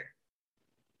 Adelante.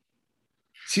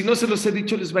 Si no se los he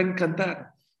dicho, les va a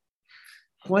encantar.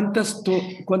 ¿Cuántas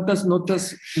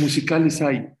notas musicales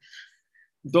hay?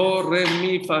 Do, re,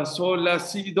 mi, fa, sol, la,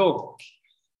 si, do.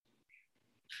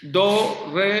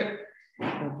 Do, re,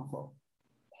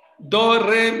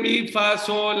 mi, fa,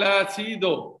 sol, la, si,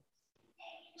 do.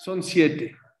 Son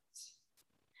 7.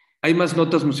 ¿Hay más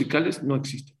notas musicales? No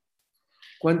existen.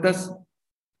 ¿Cuántas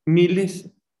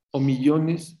miles o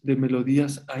millones de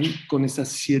melodías hay con esas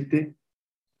 7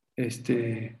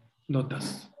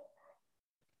 notas?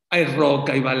 Hay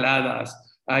rock, hay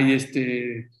baladas, hay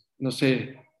no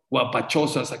sé,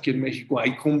 guapachosas aquí en México,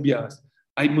 hay cumbias,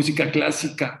 hay música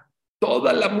clásica.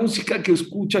 Toda la música que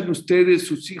escuchan ustedes,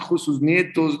 sus hijos, sus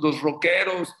nietos, los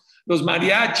rockeros, los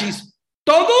mariachis,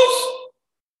 todos,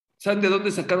 ¿saben de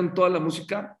dónde sacaron toda la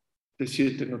música? De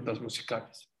 7 notas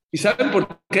musicales. ¿Y saben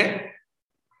por qué?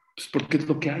 Pues porque es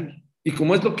lo que hay. Y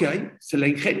como es lo que hay, se la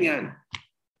ingenian.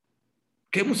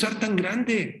 ¿Qué musar tan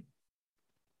grande?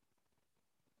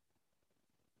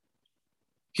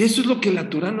 Y eso es lo que la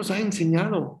Torah nos ha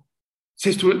enseñado.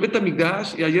 Se estudió el Bet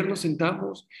HaMikdash y ayer nos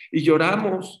sentamos y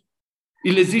lloramos.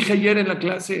 Y les dije ayer en la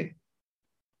clase,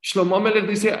 Shlomo Amelech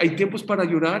dice, hay tiempos para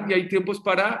llorar y hay tiempos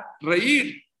para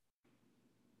reír.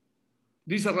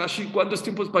 Dice Rashi, ¿cuántos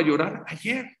tiempos para llorar?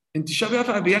 Ayer. En Tisha B'Av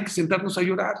había que sentarnos a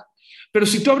llorar. Pero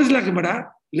si tú abres la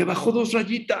Gemara, le bajó 2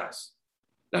 rayitas.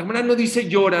 La Gemara no dice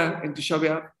llora en Tisha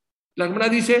B'Av. La Gemara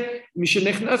dice,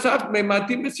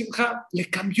 le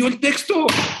cambió el texto.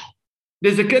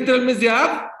 Desde que entra el mes de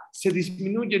Av, se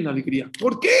disminuye en alegría.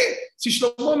 ¿Por qué? Si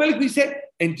Shlomo Amelech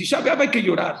dice, en Tisha B'Av hay que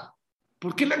llorar.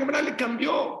 ¿Por qué la Gemara le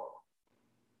cambió?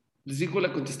 Les digo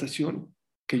la contestación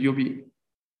que yo vi.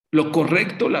 Lo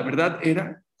correcto, la verdad,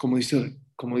 era, como dice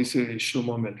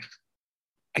Shlomo Amelech,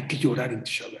 hay que llorar en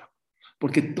Tisha B'Av.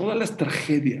 Porque todas las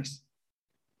tragedias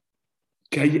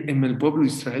que hay en el pueblo de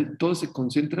Israel, todos se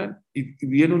concentran y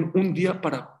dieron un día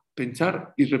para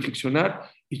pensar y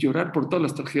reflexionar y llorar por todas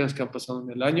las tragedias que han pasado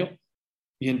en el año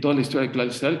y en toda la historia de Klal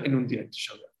Israel en un día.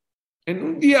 En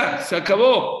un día se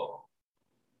acabó.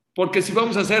 Porque si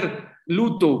vamos a hacer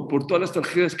luto por todas las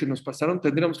tragedias que nos pasaron,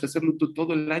 tendríamos que hacer luto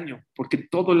todo el año, porque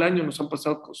todo el año nos han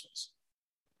pasado cosas.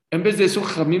 En vez de eso,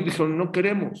 Jamim dijeron, no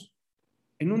queremos.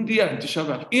 En un día en Tisha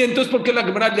B'Av. Y entonces, ¿por qué la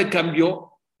Gemara le cambió?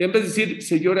 En vez de decir,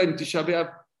 se llora en Tisha B'Av,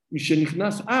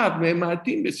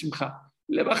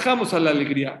 le bajamos a la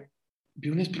alegría.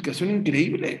 Vio una explicación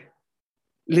increíble.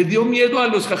 Le dio miedo a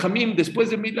los Jajamim,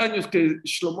 después de 1000 años, que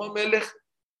Shlomo Amelech,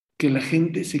 que la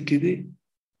gente se quede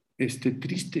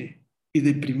triste y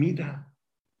deprimida.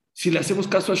 Si le hacemos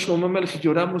caso a Shlomo Amelech y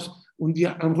lloramos un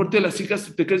día, a lo mejor te las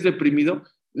hijas te quedas deprimido,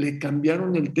 le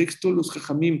cambiaron el texto los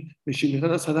Jajamim.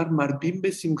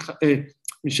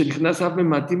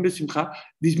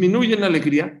 Disminuyen la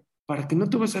alegría para que no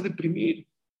te vas a deprimir,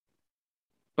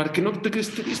 para que no te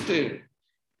quedes triste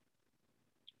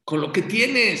con lo que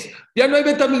tienes. Ya no hay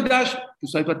Bet HaMikdash,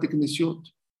 pues hay Bate Knesiot,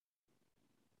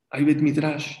 hay Bet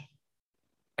Midrash,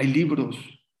 hay libros,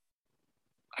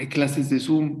 hay clases de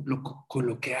Zoom, con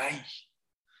lo que hay.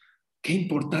 Qué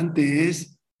importante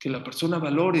es que la persona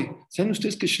valore. ¿Saben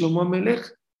ustedes que Shlomo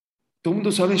Amelech? Todo el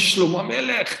mundo sabe Shlomo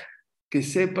Amelech. Que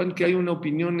sepan que hay una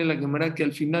opinión en la Gemara que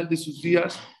al final de sus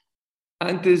días,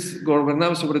 antes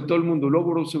gobernaba sobre todo el mundo,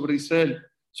 luego sobre Israel,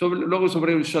 luego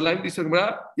sobre Jerusalén, dice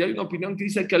Gemara, y hay una opinión que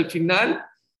dice que al final,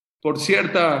 por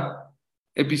cierto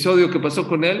episodio que pasó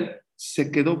con él,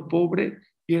 se quedó pobre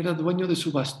y era dueño de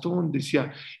su bastón,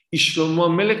 decía. Y Shlomo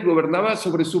Amelech gobernaba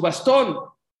sobre su bastón.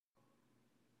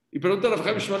 Y pregunta a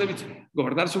Rav Shmulevitz,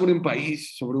 ¿gobernar sobre un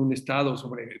país, sobre un estado,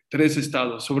 sobre 3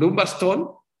 estados, sobre un bastón?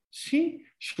 Sí,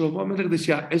 Shlomo Amelech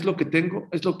decía, es lo que tengo,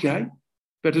 es lo que hay,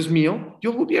 pero es mío,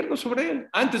 yo gobierno sobre él.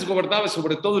 Antes gobernaba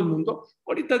sobre todo el mundo,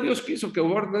 ahorita Dios quiso que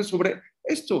gobierne sobre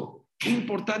esto. Qué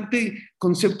importante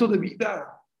concepto de vida.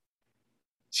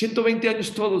 120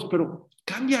 años todos, pero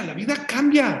cambia, la vida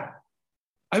cambia.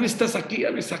 A veces estás aquí,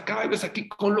 a veces acá, a veces aquí.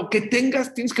 Con lo que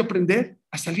tengas tienes que aprender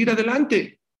a salir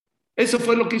adelante. Eso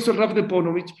fue lo que hizo el Rav de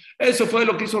Ponovich, eso fue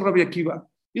lo que hizo Rabbi Akiva.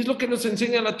 Y es lo que nos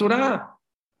enseña la Torah.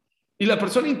 Y la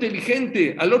persona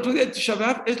inteligente, al otro día de Tisha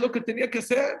B'Av, es lo que tenía que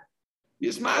hacer. Y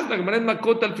es más, la Gemara en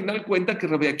Makot al final cuenta que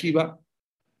Rabbi Akiva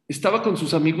estaba con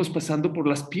sus amigos pasando por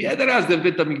las piedras del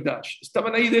Bet HaMikdash.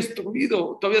 Estaban ahí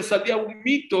destruidos, todavía salía un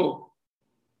mito.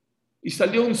 Y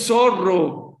salió un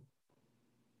zorro.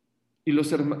 Y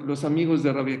los amigos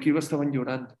de Rabbi Akiva estaban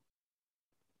llorando.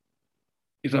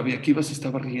 Y Rabbi Akiva se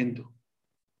estaba riendo.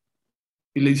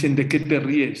 Y le dicen, ¿de qué te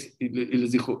ríes? Y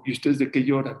les dijo, ¿y ustedes de qué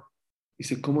lloran?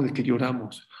 Dice, ¿cómo de qué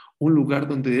lloramos? Un lugar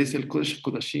donde es el Kodesh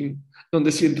Kodashim,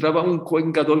 donde si entraba un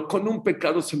Kohen Gadol con un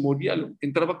pecado se moría,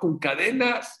 entraba con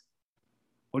cadenas.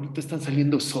 Ahorita están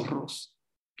saliendo zorros,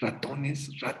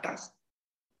 ratones, ratas.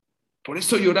 Por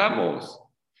eso lloramos.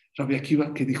 Rabbi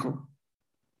Akiva, ¿qué dijo?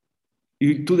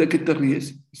 ¿Y tú de qué te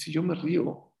ríes? Dice, yo me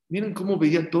río. Miren cómo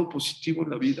veía todo positivo en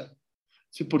la vida.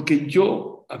 Sí, porque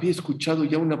yo había escuchado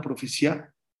ya una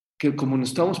profecía que como nos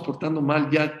estábamos portando mal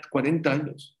ya 40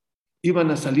 años, iban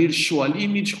a salir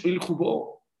Shoalim y Shoel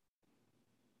Jubó.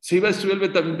 Se iba a destruir el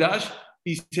Betamigdash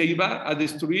y se iba a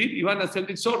destruir, iban a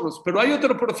salir zorros. Pero hay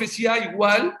otra profecía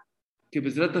igual que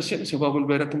Bezrat Hashem se va a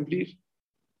volver a cumplir,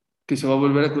 que se va a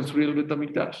volver a construir el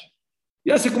Betamigdash.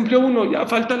 Ya se cumplió uno, ya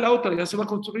falta la otra, ya se va a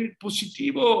construir.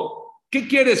 Positivo. ¿Qué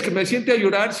quieres? ¿Que me siente a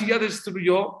llorar si ya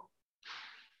destruyó?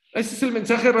 Ese es el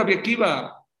mensaje de Rabbi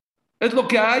Akiva. Es lo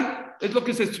que hay, es lo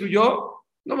que se destruyó.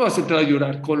 No me vas a entrar a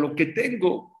llorar. Con lo que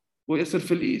tengo voy a ser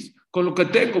feliz. Con lo que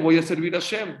tengo voy a servir a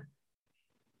Hashem.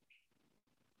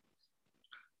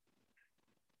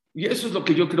 Y eso es lo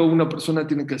que yo creo una persona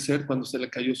tiene que hacer cuando se le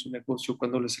cayó su negocio,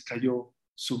 cuando se cayó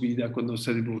su vida, cuando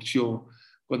se divorció,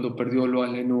 cuando perdió lo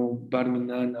aleno,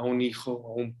 Barminan, a un hijo,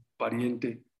 a un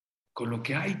pariente. Con lo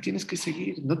que hay tienes que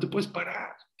seguir, no te puedes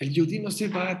parar. El yudí no se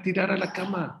va a tirar a la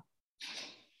cama.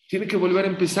 Tiene que volver a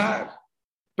empezar.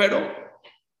 Pero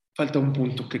falta un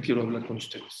punto que quiero hablar con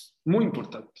ustedes. Muy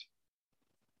importante.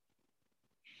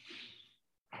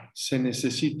 Se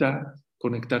necesita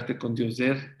conectarte con Dios,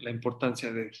 ver la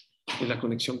importancia de la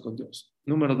conexión con Dios.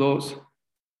 Número 2,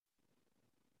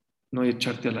 no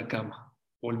echarte a la cama,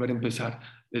 volver a empezar.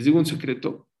 Les digo un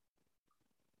secreto.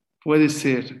 Puede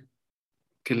ser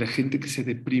que la gente que se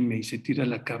deprime y se tira a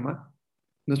la cama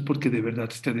no es porque de verdad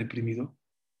esté deprimido,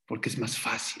 porque es más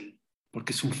fácil,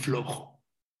 porque es un flojo.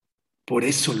 Por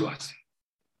eso lo hace.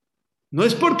 No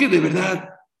es porque de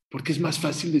verdad, porque es más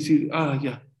fácil decir,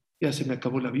 ya se me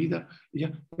acabó la vida, y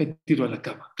ya me tiro a la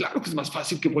cama. Claro que es más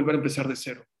fácil que volver a empezar de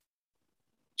cero.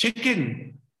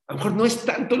 Chequen, a lo mejor no es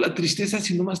tanto la tristeza,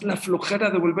 sino más la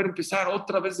flojera de volver a empezar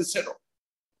otra vez de cero.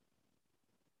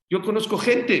 Yo conozco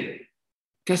gente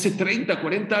que hace 30,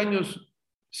 40 años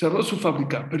cerró su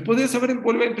fábrica, pero podías haber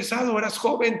volver a empezado, eras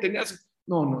joven, tenías...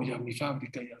 No, ya mi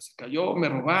fábrica ya se cayó, me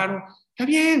robaron. Está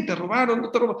bien, te robaron,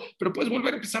 no te robaron, pero puedes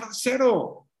volver a empezar de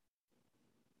cero.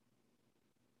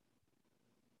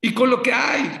 Y con lo que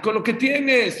hay, con lo que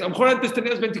tienes, a lo mejor antes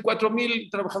tenías 24,000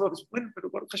 trabajadores. Bueno, pero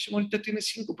Baruch Hashem ahorita tienes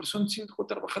 5, pero son 5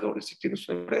 trabajadores y tienes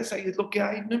una empresa y es lo que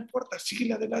hay, no importa,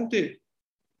 sigue adelante.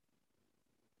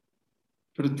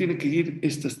 Pero tiene que ir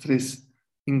estos 3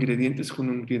 ingredientes con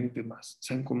un ingrediente más.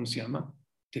 ¿Saben cómo se llama?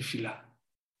 Tefilá.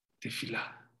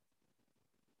 Tefilá.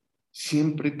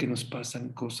 Siempre que nos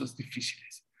pasan cosas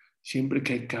difíciles, siempre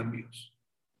que hay cambios,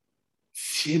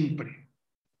 siempre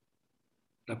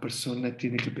la persona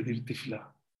tiene que pedir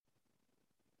tefilá.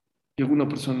 Llegó una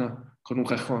persona con un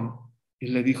cajón y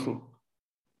le dijo,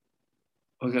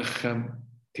 oiga, Jajam,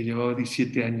 que llevaba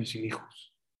 17 años sin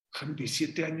hijos. Jajam,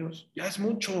 17 años, ya es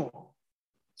mucho.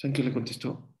 ¿Saben qué le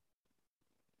contestó?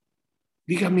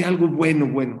 Dígame algo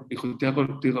bueno. Dijo, ¿te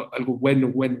digo algo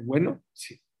bueno?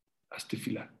 Sí, haz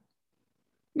tefilá.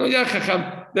 No, ya,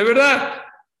 Jajam, de verdad,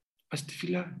 haz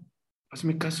tefilá,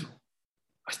 hazme caso,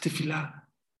 haz tefilá.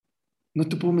 No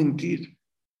te puedo mentir,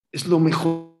 es lo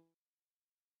mejor.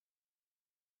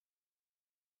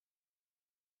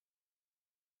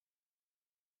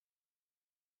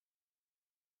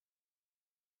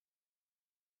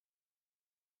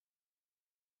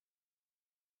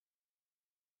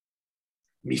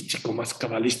 Místico, más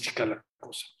cabalística la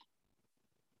cosa.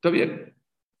 Está bien.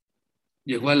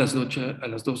 Llegó a las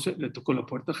 12, le tocó la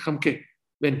puerta. Jam, ¿qué?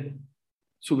 Ven,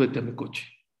 súbete a mi coche.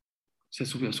 Se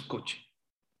subió a su coche.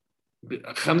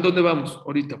 Jam, ¿dónde vamos?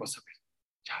 Ahorita vas a ver.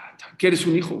 Ya. ¿Quieres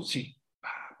un hijo? Sí.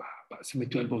 Va. Se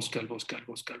metió al bosque.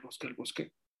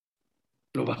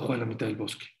 Lo bajó a la mitad del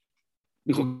bosque.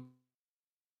 Dijo,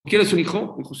 ¿quieres un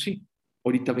hijo? Dijo, sí.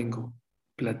 Ahorita vengo.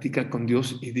 Platica con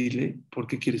Dios y dile por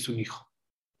qué quieres un hijo.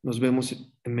 Nos vemos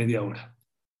en media hora.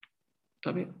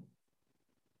 ¿Está bien?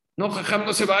 No, Jajam,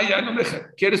 no se vaya, no me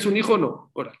deja. ¿Quieres un hijo o no?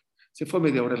 Órale. Se fue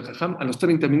media hora el Jajam, a los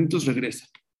 30 minutos regresa.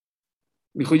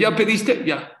 Dijo, ¿ya pediste?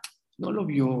 Ya. No lo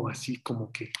vio así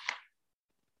como que,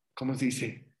 ¿cómo se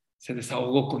dice? Se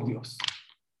desahogó con Dios.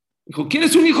 Dijo,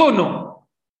 ¿quieres un hijo o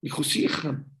no? Dijo, sí,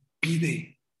 Jajam,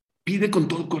 pide con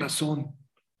todo el corazón.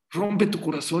 Rompe tu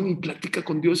corazón y platica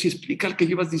con Dios y explica al que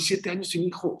llevas 17 años sin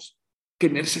hijos, que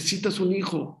necesitas un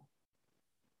hijo.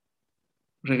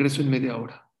 Regresó en media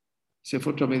hora. Se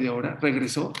fue otra media hora,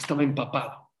 regresó, estaba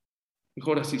empapado. Dijo,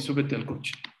 ahora sí, súbete al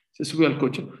coche. Se subió al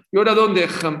coche. ¿Y ahora dónde,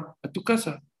 Ham? A tu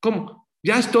casa. ¿Cómo?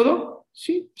 ¿Ya es todo?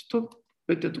 Sí, es todo.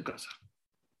 Vete a tu casa.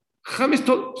 ¿Ham es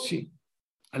todo? Sí.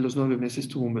 A los 9 meses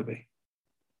tuvo un bebé.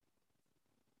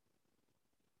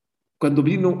 Cuando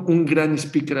vino un gran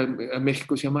speaker a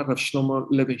México, se llama Rav Shlomo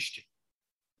Levenstein,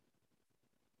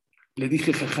 le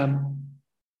dije, Jajam,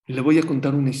 le voy a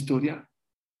contar una historia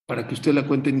para que usted la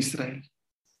cuente en Israel.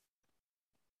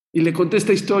 Y le conté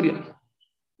esta historia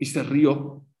y se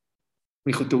rió.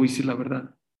 Me dijo, te voy a decir la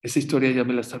verdad, esa historia ya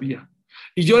me la sabía.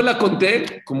 Y yo la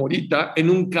conté, como ahorita, en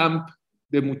un camp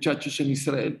de muchachos en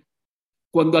Israel.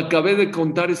 Cuando acabé de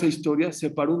contar esa historia,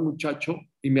 se paró un muchacho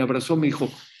y me abrazó, me dijo,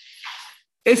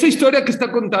 esa historia que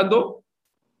está contando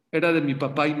era de mi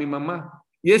papá y mi mamá.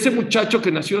 Y ese muchacho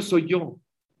que nació soy yo.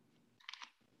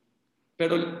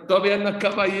 Pero todavía no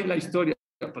acaba ahí la historia,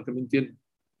 para que me entiendan.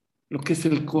 Lo que es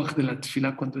el koach de la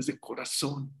tefilá cuando es de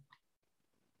corazón.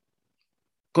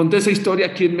 Conté esa historia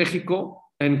aquí en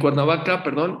México, en Cuernavaca,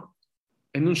 perdón,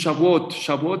 en un Shavuot.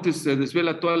 Shavuot se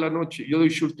desvela toda la noche. Yo doy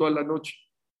shur toda la noche.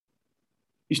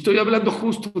 Y estoy hablando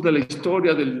justo de la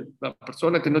historia de la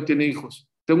persona que no tiene hijos.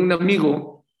 Tengo un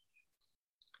amigo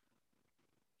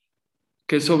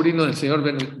que es sobrino del señor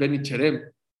Benny Cherem,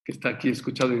 que está aquí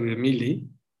escuchado de Emily.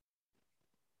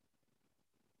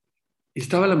 Y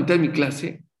estaba a la mitad de mi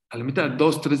clase, a la mitad de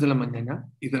 2, 3 de la mañana,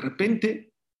 y de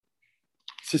repente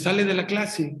se sale de la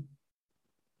clase.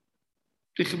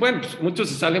 Dije, bueno, pues muchos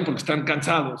se salen porque están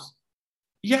cansados.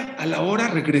 Y ya a la hora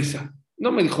regresa.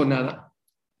 No me dijo nada.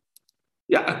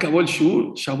 Ya acabó el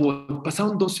shur, Shavuot.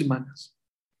 Pasaron 2 semanas.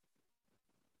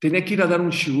 Tenía que ir a dar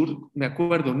un shur, me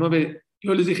acuerdo, 9,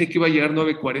 yo les dije que iba a llegar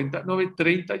 9:40,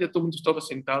 9:30, ya todo el mundo estaba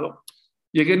sentado.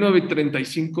 Llegué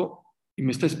 9:35 y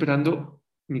me está esperando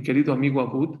mi querido amigo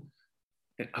Abud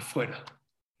afuera.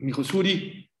 Me dijo,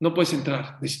 Suri, no puedes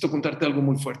entrar, necesito contarte algo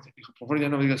muy fuerte. Dijo, por favor, ya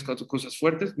no me digas cosas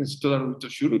fuertes, necesito dar un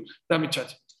shur, dame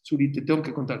chance. Suri, te tengo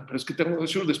que contar, pero es que tengo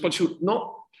shur, después shur.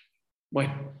 No.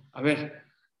 Bueno, a ver,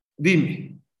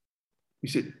 dime.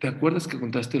 Dice, ¿te acuerdas que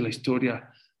contaste la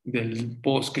historia del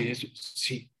bosque y eso?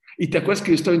 Sí. ¿Y te acuerdas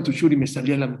que yo estaba en tu shur y me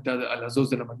salí a la mitad, a las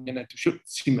 2 de la mañana de tu shur?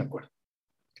 Sí, me acuerdo.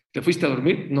 ¿Te fuiste a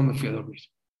dormir? No me fui a dormir.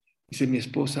 Dice, mi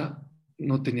esposa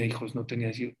no tenía hijos, no tenía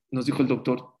hijos. Nos dijo el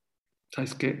doctor,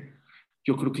 ¿sabes qué?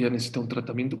 Yo creo que ya necesita un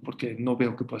tratamiento porque no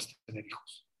veo que puedas tener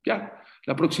hijos. Ya,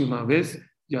 la próxima vez,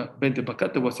 ya vente para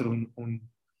acá, te voy a hacer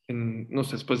no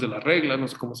sé, después de la regla, no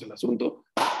sé cómo es el asunto,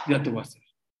 ya te voy a hacer.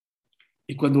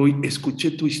 Y cuando hoy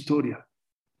escuché tu historia,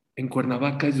 en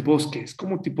Cuernavaca es bosque, es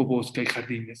como tipo bosque, hay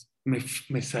jardines.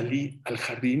 Me salí al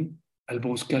jardín, al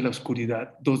bosque, a la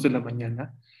oscuridad, 2 de la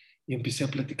mañana, y empecé a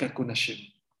platicar con Hashem.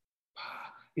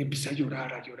 Y empecé a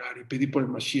llorar, y pedí por el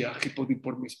Mashiach, y pedí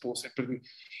por mi esposa,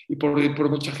 y por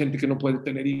mucha gente que no puede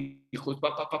tener hijos.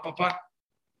 Pa.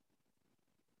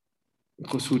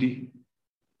 Dijo, Suri,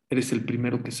 eres el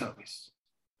primero que sabes.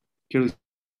 Quiero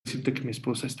decirte que mi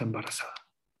esposa está embarazada.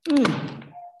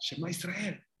 Shema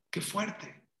Israel, qué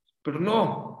fuerte. Pero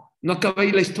no acaba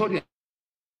ahí la historia.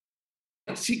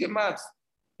 Sigue más.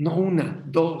 No una,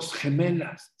 2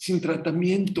 gemelas, sin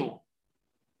tratamiento.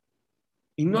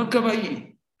 Y no acaba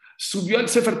ahí. Subió al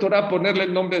Sefer Torah a ponerle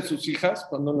el nombre de sus hijas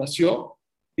cuando nació.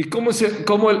 ¿Y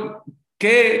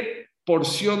qué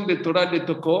porción de Torah le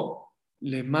tocó?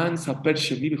 Le man saper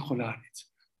shevir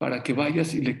jolaretz. Para que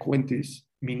vayas y le cuentes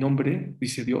mi nombre,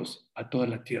 dice Dios, a toda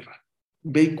la tierra.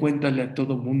 Ve y cuéntale a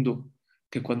todo mundo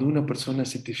que cuando una persona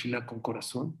se tefila con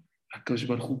corazón, Akadosh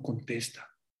Baruj Hu contesta.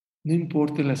 No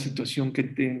importa la situación que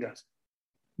tengas,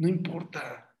 no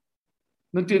importa.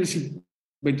 No tienes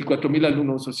 24,000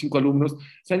 alumnos o 5 alumnos.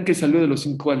 ¿Saben qué salió de los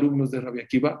 5 alumnos de Rabbi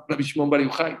Akiva? Rabbi Shimon Bar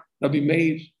Yochai, Rabbi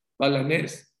Meir,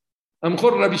 Balanés. A lo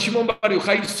mejor Rabbi Shimon Bar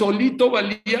Yochai solito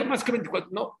valía más que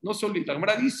 24. No solito. La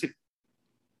Gemara dice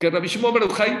que Rabbi Shimon Bar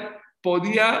Yochai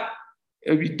podía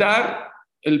evitar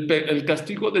el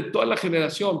castigo de toda la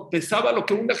generación. Pesaba lo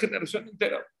que una generación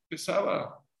entera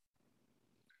pesaba.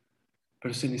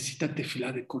 Pero se necesita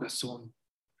tefilá de corazón.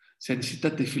 Se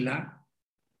necesita tefilá.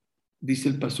 Dice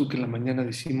el pasuk que en la mañana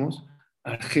decimos,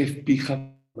 Arjef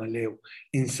pija maleo,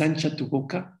 ensancha tu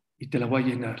boca y te la voy a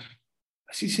llenar.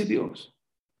 Así dice Dios.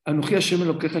 Anuji Hashem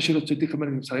lo queja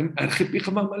Arjef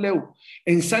pija maleo,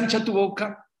 ensancha tu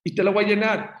boca y te la voy a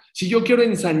llenar. Si yo quiero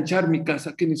ensanchar mi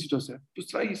casa, ¿qué necesito hacer? Pues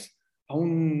traes a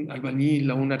un albañil,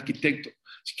 a un arquitecto.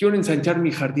 Si quiero ensanchar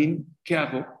mi jardín, ¿qué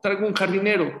hago? Traigo un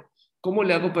jardinero. ¿Cómo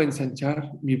le hago para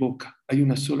ensanchar mi boca? Hay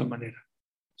una sola manera,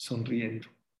 sonriendo.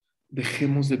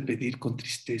 Dejemos de pedir con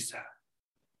tristeza.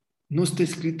 No está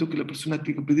escrito que la persona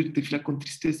tiene que pedir tefilá con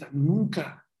tristeza.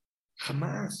 Nunca,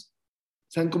 Jamás.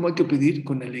 ¿Saben cómo hay que pedir?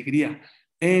 Con alegría.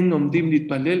 En omdim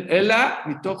litpalel, ela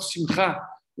mitoch simcha.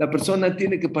 La persona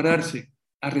tiene que pararse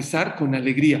a rezar con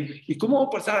alegría. ¿Y cómo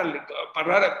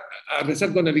parar a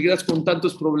rezar con alegría con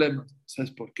tantos problemas?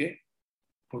 ¿Sabes por qué?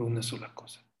 Por una sola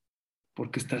cosa.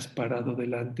 Porque estás parado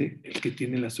delante el que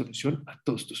tiene la solución a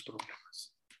todos tus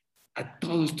problemas. A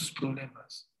todos tus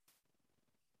problemas.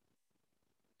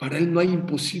 Para él no hay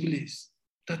imposibles.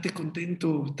 Date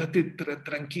contento, date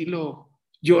tranquilo.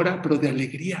 Llora, pero de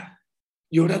alegría.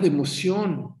 Llora de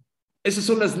emoción. Esas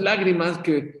son las lágrimas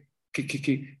que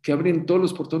abren todos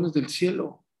los portones del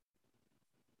cielo.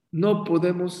 No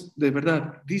podemos, de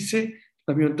verdad, dice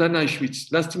Rabbi Natan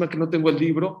Auschwitz, lástima que no tengo el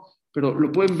libro, pero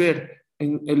lo pueden ver.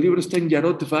 El libro está en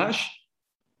Yarot Vash,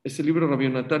 es el libro de Rabbi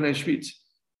Natan Auschwitz,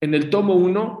 en el tomo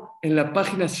 1, en la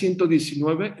página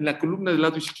 119, en la columna del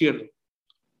lado izquierdo.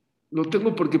 Lo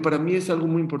tengo porque para mí es algo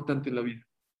muy importante en la vida.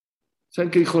 ¿Saben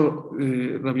qué dijo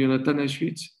Rabbi Natan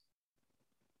Auschwitz?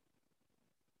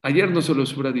 Ayer no se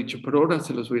los hubiera dicho, pero ahora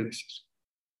se los voy a decir.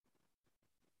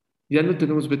 Ya no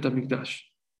tenemos Bet HaMikdash,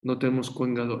 no tenemos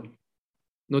Kohen Gadol,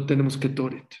 no tenemos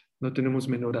Ketoret, no tenemos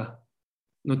Menorá,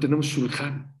 no tenemos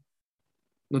Shulchan,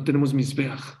 no tenemos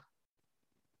Mizbeach.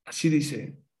 Así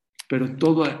dice, pero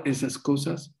todas esas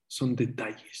cosas son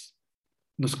detalles.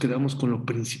 Nos quedamos con lo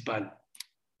principal,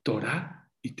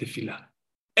 Torah y Tefilá.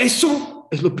 Eso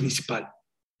es lo principal.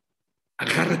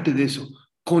 Agárrate de eso,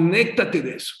 conéctate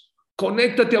de eso,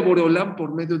 conéctate a Boreolam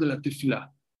por medio de la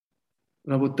Tefilá.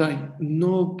 Rabotai,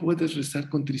 no puedes rezar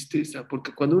con tristeza,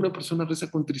 porque cuando una persona reza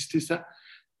con tristeza,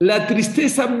 la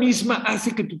tristeza misma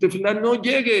hace que tu tefilá no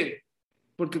llegue,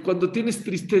 porque cuando tienes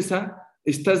tristeza,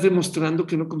 estás demostrando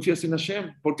que no confías en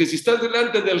Hashem, porque si estás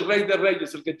delante del Rey de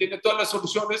Reyes, el que tiene todas las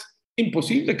soluciones,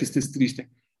 imposible que estés triste.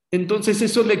 Entonces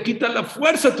eso le quita la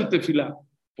fuerza a tu tefilá.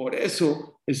 Por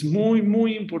eso es muy,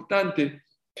 muy importante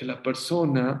que la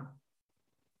persona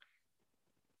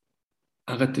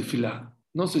haga tefilá.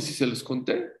 No sé si se los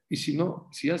conté, y si no,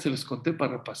 si ya se los conté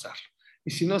para repasarlo.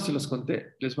 Y si no se los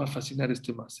conté, les va a fascinar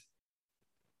este mase.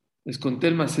 ¿Les conté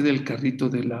el mase del carrito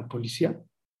de la policía?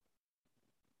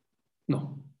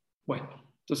 No.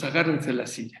 Bueno, entonces agárrense la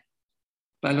silla.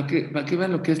 Para que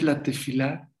vean lo que es la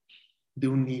tefilá de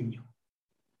un niño.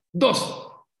 2.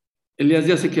 Elías,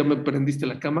 ya sé que ya me prendiste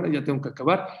la cámara, ya tengo que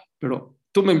acabar, pero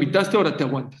tú me invitaste, ahora te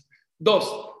aguantas.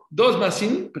 2 más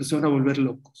sin, pero se van a volver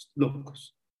locos,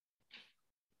 locos.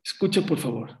 Escucha, por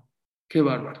favor. Qué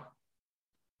bárbaro.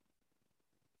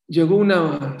 Llegó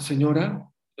una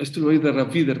señora, esto lo oí de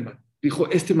Rav Widerman, dijo,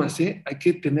 este masé hay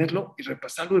que tenerlo y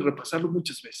repasarlo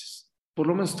muchas veces, por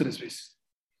lo menos 3 veces.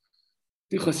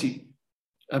 Dijo así,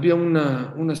 había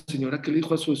una señora que le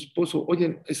dijo a su esposo,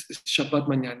 oye, es Shabbat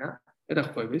mañana, era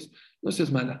jueves, no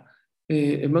seas mala,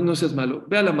 hermano, no seas malo,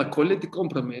 ve a la Macolet y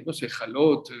cómprame, no sé,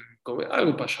 jalot,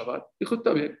 algo para Shabbat. Dijo,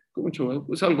 está bien, con mucho gusto,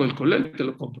 pues algo del colel, te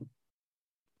lo compro.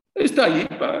 Está ahí,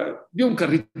 vio un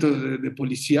carrito de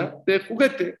policía, de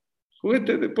juguete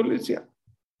de policía.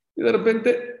 Y de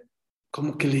repente,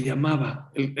 como que le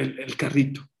llamaba el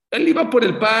carrito. Él iba por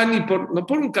el pan y no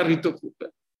por un carrito.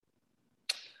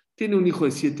 Tiene un hijo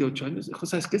de 7, 8 años. Dijo,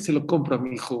 ¿sabes qué? Se lo compro a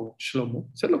mi hijo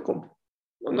Shlomo. Se lo compro.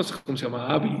 No sé cómo se llama,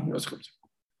 Abby, no sé cómo se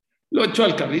llama. Lo echó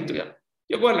al carrito ya.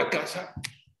 Llegó a la casa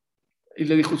y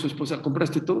le dijo a su esposa,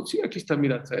 ¿compraste todo? Sí, aquí está,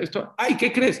 mira, esto. Ay,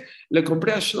 ¿qué crees? Le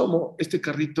compré a Shlomo este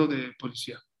carrito de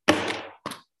policía.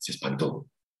 Se espantó.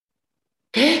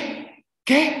 ¿Qué?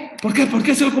 ¿Qué? ¿Por qué? ¿Por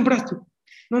qué se lo compraste?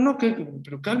 No,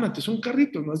 pero cálmate, es un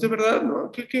carrito, no es de verdad,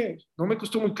 ¿no? ¿Qué? No me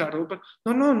costó muy caro. Pero,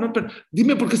 no, pero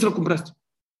dime por qué se lo compraste.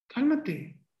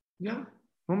 Cálmate, ya,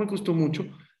 no me costó mucho.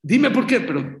 Dime por qué,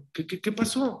 pero ¿qué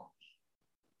pasó?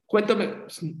 Cuéntame.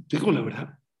 Digo la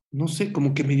verdad, no sé,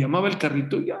 como que me llamaba el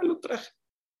carrito y ya lo traje.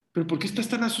 Pero ¿por qué estás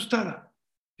tan asustada?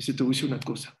 Dice, te voy a decir una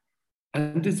cosa.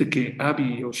 Antes de que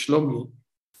Abby o Shlomi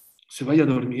se vaya a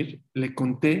dormir, le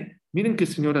conté, miren qué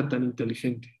señora tan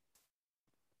inteligente,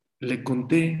 le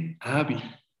conté a Abby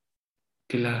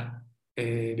que la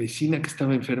vecina que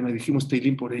estaba enferma, dijimos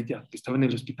Teilín por ella, que estaba en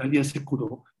el hospital, ya se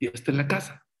curó y ya está en la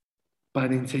casa,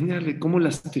 para enseñarle cómo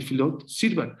las tefilot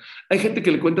sirvan. Hay gente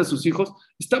que le cuenta a sus hijos,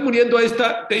 está muriendo a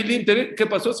esta Teilín, ¿qué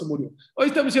pasó? Se murió. Hoy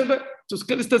está muriendo. Entonces,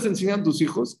 ¿qué le estás enseñando a tus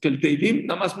hijos? Que el Teilín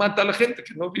nada más mata a la gente,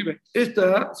 que no vive.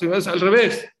 Esta señora es al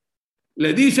revés.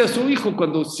 Le dice a su hijo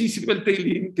cuando sí sirve el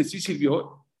Teilín, que sí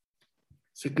sirvió.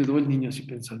 Se quedó el niño así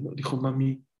pensando. Dijo,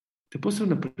 mami, ¿te puedo hacer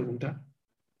una pregunta?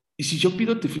 Y si yo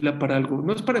pido tefila para algo,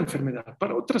 no es para enfermedad,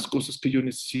 para otras cosas que yo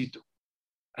necesito.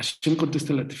 Hashem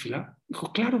contesta la tefila.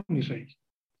 Dijo, claro, mi rey.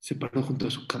 Se paró junto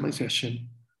a su cama y dice, Hashem,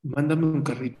 mándame un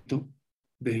carrito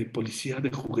de policía de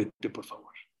juguete, por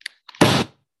favor.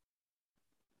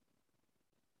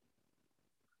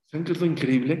 ¿Saben qué es lo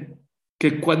increíble?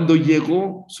 Que cuando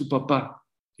llegó su papá,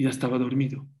 ya estaba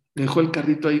dormido, dejó el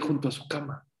carrito ahí junto a su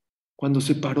cama. Cuando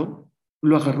se paró,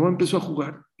 lo agarró, empezó a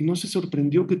jugar y no se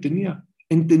sorprendió que tenía.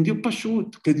 Entendió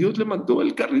Pashut, que Dios le mandó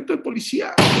el carrito de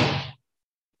policía.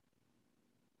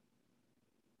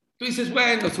 Tú dices,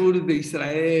 bueno, sur de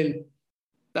Israel,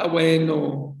 está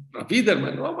bueno. Rapid,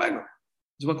 hermano, bueno.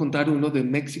 Les voy a contar uno de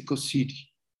Mexico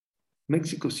City.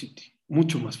 Mexico City,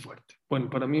 mucho más fuerte. Bueno,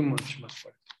 para mí mucho más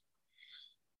fuerte.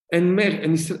 En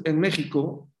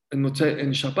México,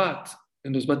 en Shabbat,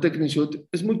 en los Bate Knesset,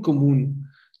 es muy común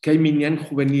que hay minyan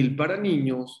juvenil para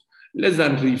niños, les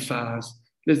dan rifas,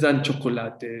 les dan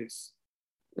chocolates.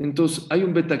 Entonces, hay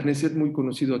un Bet Knesset muy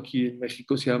conocido aquí en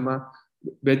México, se llama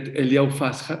Bet Eliau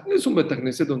Fasja. Es un Bet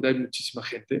Knesset donde hay muchísima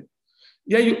gente.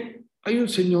 Y hay un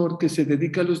señor que se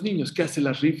dedica a los niños, que hace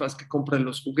las rifas, que compra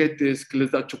los juguetes, que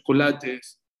les da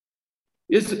chocolates.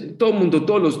 Y todo el mundo,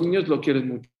 todos los niños lo quieren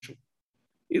mucho.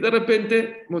 Y de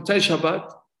repente, Motzai Shabbat,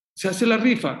 se hace la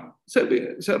rifa.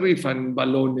 Se rifan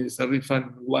balones, se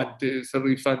rifan guantes, se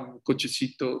rifan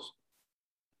cochecitos.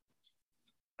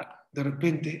 De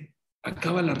repente,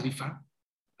 acaba la rifa,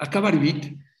 acaba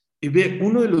Arvit, y ve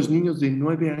uno de los niños de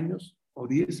 9 años o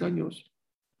 10 años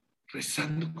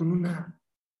rezando con una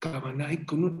cabana y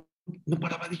no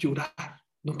paraba de llorar,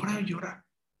 no paraba de llorar.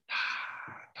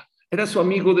 Era su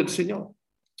amigo del Señor.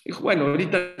 Dijo, bueno,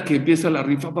 ahorita que empieza la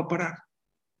rifa va a parar.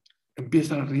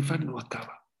 Empieza la rifa, no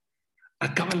acaba.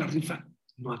 Acaba la rifa,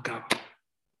 no acaba.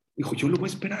 Dijo, yo lo voy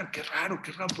a esperar, qué raro,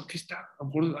 ¿por qué está? A lo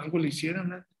mejor algo le hicieron,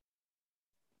 ¿no?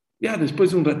 Ya después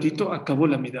de un ratito acabó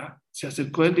la mirada, se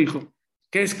acercó él y dijo,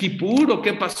 ¿qué es Kipur o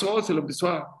qué pasó? Se lo empezó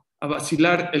a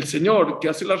vacilar el señor que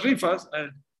hace las rifas.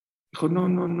 Dijo, no,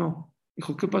 no, no.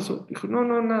 Dijo, ¿qué pasó? Dijo, no,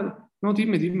 no, nada. No,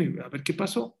 dime, a ver qué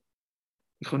pasó.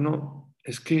 Dijo, no,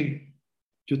 es que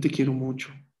yo te quiero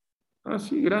mucho. Ah,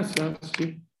 sí, gracias,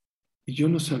 sí. Y yo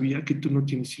no sabía que tú no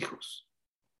tienes hijos.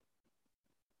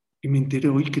 Y me enteré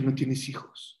hoy que no tienes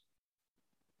hijos.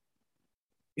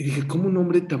 Y dije, ¿cómo un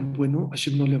hombre tan bueno,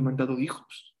 Hashem no le ha mandado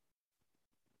hijos?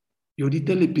 Y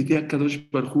ahorita le pedí a Kadosh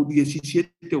Baruj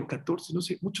 17 o 14, no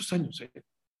sé, muchos años,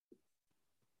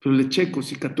 pero le checo,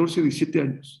 si 14 o 17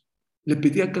 años. Le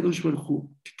pedí a Kadosh Baruj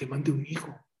que te mande un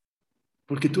hijo,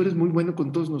 porque tú eres muy bueno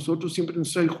con todos nosotros, siempre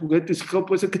nos trae juguetes. ¿Cómo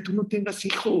puede ser que tú no tengas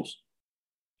hijos?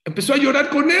 Empezó a llorar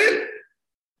con él.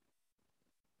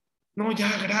 No,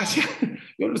 ya, gracias.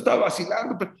 Yo lo estaba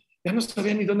vacilando, pero ya no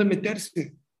sabía ni dónde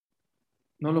meterse.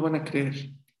 No lo van a creer.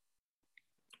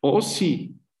 O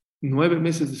sí, 9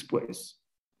 meses después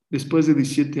de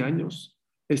 17 años,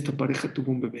 esta pareja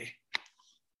tuvo un bebé.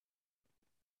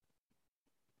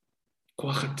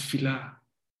 Koachat Tfilah,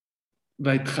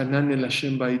 Bait Hanan el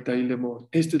Hashem Bait Ailemor.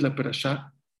 Esta es la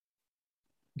perashá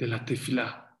de la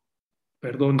Tefilá.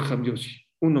 Perdón, Jamiosi.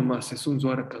 Uno más, es un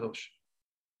Zohar Kadosh.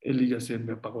 Él ya se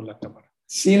me apagó la cámara.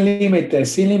 Sin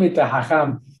límites,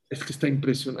 Jajam. Es que está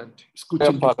impresionante. Voy a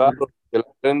Escuchen, por favor. apagarlo, que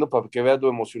lo prendo para que veas lo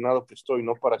emocionado que estoy,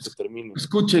 no para que termine.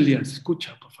 Escucha, Elías,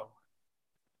 escucha, por favor.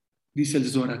 Dice el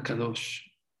Zohar Kadosh.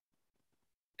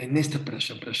 En esta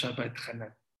perashá Bait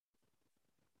Hanan,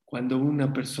 cuando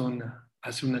una persona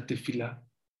hace una tefila,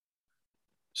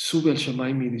 sube al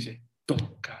Shamaim y dice,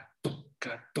 toca,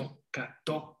 toca, toca,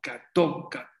 toca,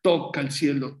 toca, toca el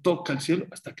cielo,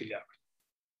 hasta que le abre.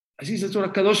 Así dice el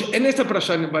Zohar Kadosh. En esta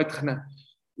parasha en Beit Hanan,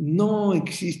 no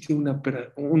existe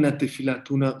una tefila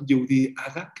que una yehudí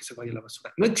haga que se vaya a la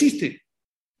basura. No existe.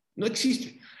 No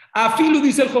existe. Afilu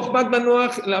dice el Chochmat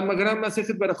Manoach, la gran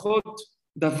Masejet Barajot,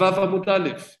 Davav Amud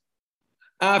Aleph.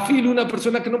 Afilu, una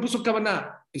persona que no puso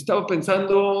kabaná, estaba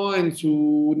pensando en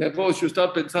su negocio,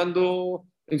 estaba pensando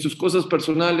en sus cosas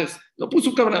personales, no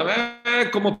puso kabaná,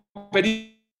 como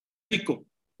perico.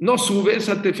 No sube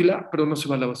esa tefila, pero no se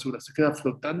va a la basura, se queda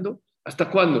flotando. ¿Hasta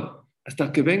cuándo?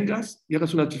 Hasta que vengas y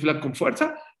hagas una tefila con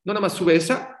fuerza. No nada más sube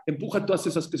esa, empuja todas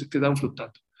esas que se quedan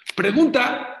flotando.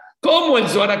 Pregunta, ¿cómo el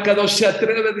Zohar Kadosh se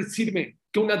atreve a decirme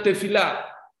que una tefila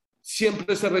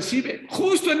siempre se recibe?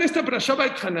 Justo en esta parashá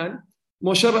Beit Hanan,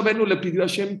 Moshe Rabenu le pidió a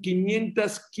Hashem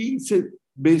 515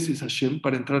 veces a Hashem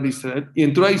para entrar a Israel. Y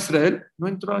entró a Israel, no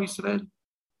entró a Israel.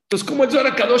 Entonces, como el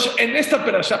Zohar Kadosh en esta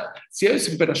perashá, si es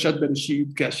en Perashat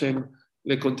Bereshit que Hashem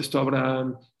le contestó a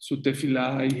Abraham su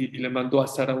tefilá y le mandó a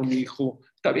Sara un hijo,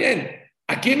 está bien.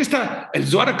 Aquí en esta, el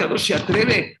Zohar Kadosh se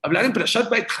atreve a hablar en Perashat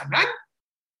Beit Hanan,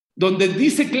 donde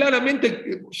dice claramente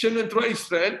que Moshe no entró a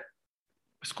Israel.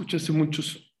 Escuché hace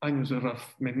muchos años de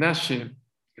Raf Menashe,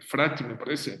 Efrati, me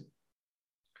parece.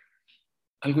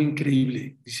 Algo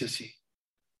increíble, dice así.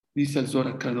 Dice el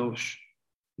Zohar Kadosh,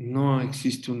 no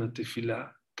existe una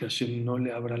tefilá que Hashem no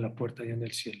le abra la puerta allá en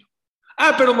el cielo.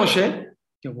 Ah, pero Moshe,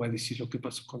 Ya voy a decir lo que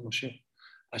pasó con Moshe.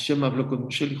 Hashem habló con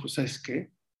Moshe y dijo, ¿sabes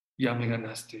qué? Ya me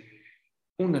ganaste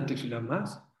una tefila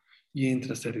más y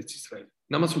entras a Eretz Israel.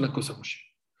 Nada más una cosa, Moshe.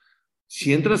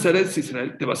 Si entras a Eretz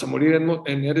Israel, ¿te vas a morir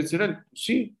en Eretz Israel? Pues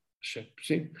sí, Hashem, pues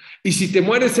sí. Y si te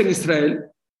mueres en Israel,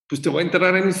 pues te voy a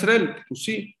enterrar en Israel. Pues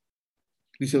sí.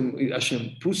 Dice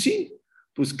Hashem, pues sí.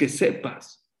 Pues que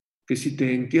sepas que si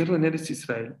te entierro en Eretz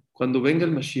Israel, cuando venga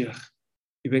el Mashiach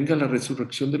y venga la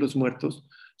resurrección de los muertos,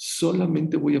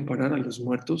 solamente voy a parar a los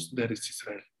muertos de Eretz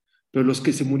Israel. Pero los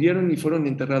que se murieron y fueron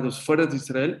enterrados fuera de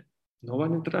Israel, no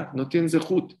van a entrar, no tienen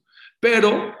zehut.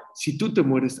 Pero si tú te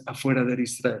mueres afuera de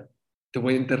Israel, te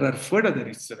voy a enterrar fuera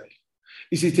de Israel.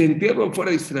 Y si te entierro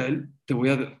fuera de Israel, te voy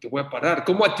a parar.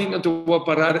 ¿Cómo a ti no te voy a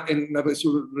parar en la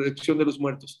resurrección de los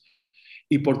muertos?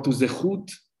 Y por tus zehut,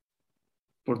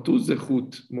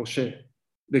 Moshe,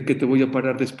 de que te voy a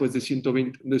parar después de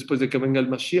 120, después de que venga el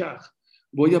Mashiach,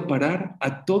 voy a parar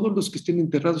a todos los que estén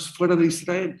enterrados fuera de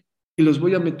Israel y los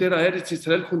voy a meter a Eretz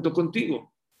Israel junto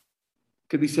contigo.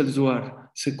 ¿Qué dice el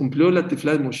Zohar? ¿Se cumplió la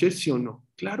tefilá de Moshe, sí o no?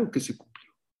 Claro que se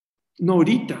cumplió. No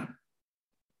ahorita.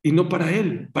 Y no para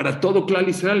él, para todo Klal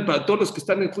Israel, para todos los que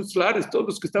están en Juzlares, todos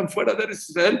los que están fuera de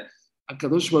Israel. A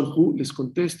Kadosh Baruj Hu les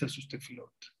contesta sus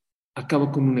tefilot.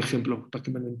 Acabo con un ejemplo para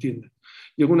que me lo entiendan.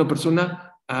 Llegó una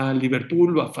persona a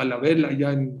Liverpool o a Falabella,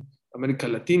 allá en América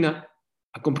Latina,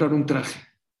 a comprar un traje.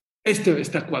 Este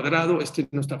está cuadrado, este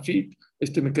no está fit,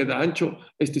 este me queda ancho,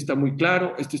 este está muy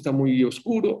claro, este está muy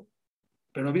oscuro.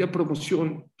 Pero había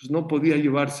promoción, pues no podía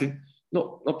llevarse,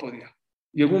 no podía.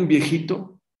 Llegó un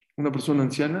viejito, una persona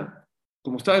anciana,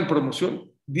 como estaba en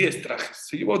promoción, 10 trajes,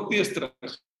 se llevó 10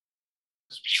 trajes.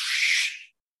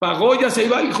 Pagó, ya se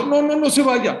iba, dijo, no se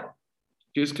vaya.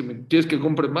 ¿Quieres que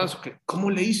compre más o qué? ¿Cómo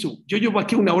le hizo? Yo llevo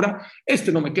aquí una hora,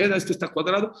 este no me queda, este está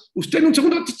cuadrado. Usted en un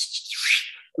segundo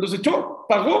los echó,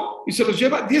 pagó y se los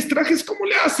lleva 10 trajes, ¿cómo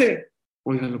le hace?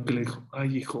 Oiga lo que le dijo,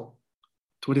 ay hijo,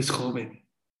 tú eres joven.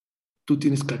 Tú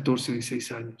tienes 14,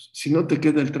 16 años. Si no te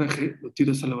queda el traje, lo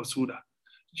tiras a la basura.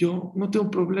 Yo no tengo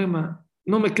problema.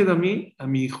 No me queda a mí, a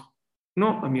mi hijo.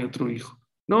 No a mi otro hijo.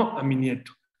 No a mi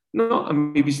nieto. No a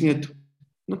mi bisnieto.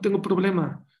 No tengo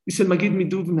problema. Dice el Magid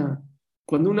Miduvna,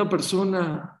 cuando una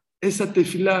persona, esa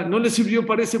tefilá no le sirvió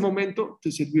para ese momento,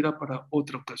 te servirá para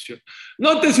otra ocasión.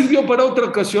 No te sirvió para otra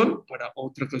ocasión, para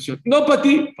otra ocasión. No para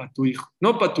ti, para tu hijo.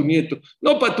 No para tu nieto.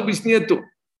 No para tu bisnieto.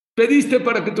 Pediste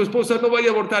para que tu esposa no vaya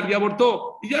a abortar y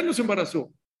abortó y ya no se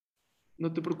embarazó.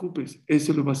 No te preocupes,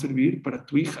 eso le va a servir para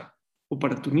tu hija o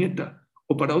para tu nieta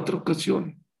o para otra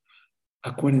ocasión.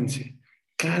 Acuérdense,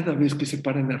 cada vez que se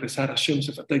paren a rezar a Hashem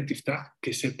Sefatay Tiftach,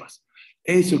 que sepas,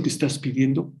 eso que estás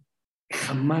pidiendo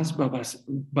jamás va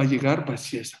a llegar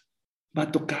vacieza. Va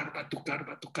a tocar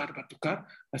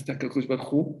hasta que el Kosh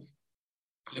Baruj Hu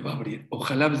le va a abrir.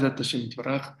 Ojalá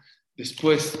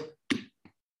después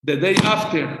the day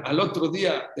after, al otro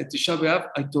día de Tisha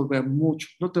B'Av, hay todavía mucho.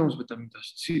 No tenemos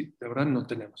Betamidrash. Sí, de verdad no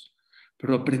tenemos.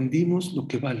 Pero aprendimos lo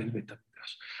que vale el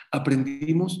Betamidrash.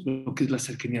 Aprendimos lo que es la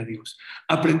cercanía a Dios.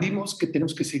 Aprendimos que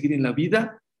tenemos que seguir en la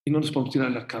vida y no nos podemos tirar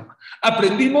a la cama.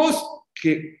 Aprendimos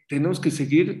que tenemos que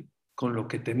seguir con lo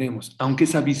que tenemos. Aunque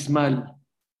es abismal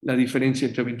la diferencia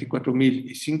entre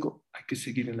 24,000 y 5, hay que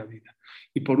seguir en la vida.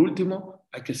 Y por último,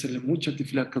 hay que hacerle mucha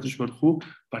tefilá a Kadosh Baruj Hu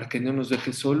para que no nos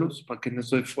deje solos, para que nos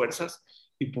dé fuerzas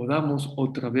y podamos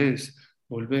otra vez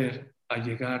volver a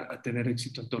llegar a tener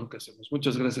éxito en todo lo que hacemos.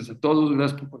 Muchas gracias a todos,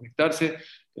 gracias por conectarse,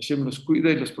 que Hashem los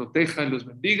cuide y los proteja y los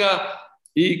bendiga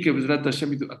y que Bezrat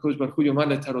Hashem a Kadosh Baruj Hu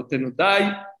Yomana Tarotenu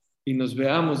Dai y nos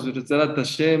veamos Bezrat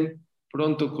Hashem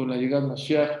pronto con la llegada de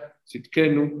Mashiach,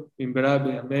 Sitkenu,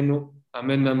 Imberabe, Amenu.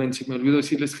 Amén, amén. Se me olvidó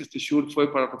decirles que este shur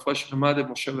fue para Rafa Shlema de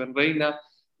Moshe Ben Reina,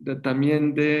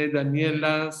 también de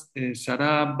Daniela,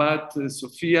 Sara, Bat,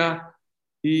 Sofía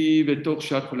y Betok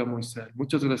Shar Moisés.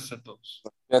 Muchas gracias a todos.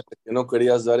 Fíjate que no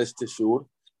querías dar este shur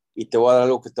y te voy a dar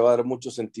algo que te va a dar mucho sentido.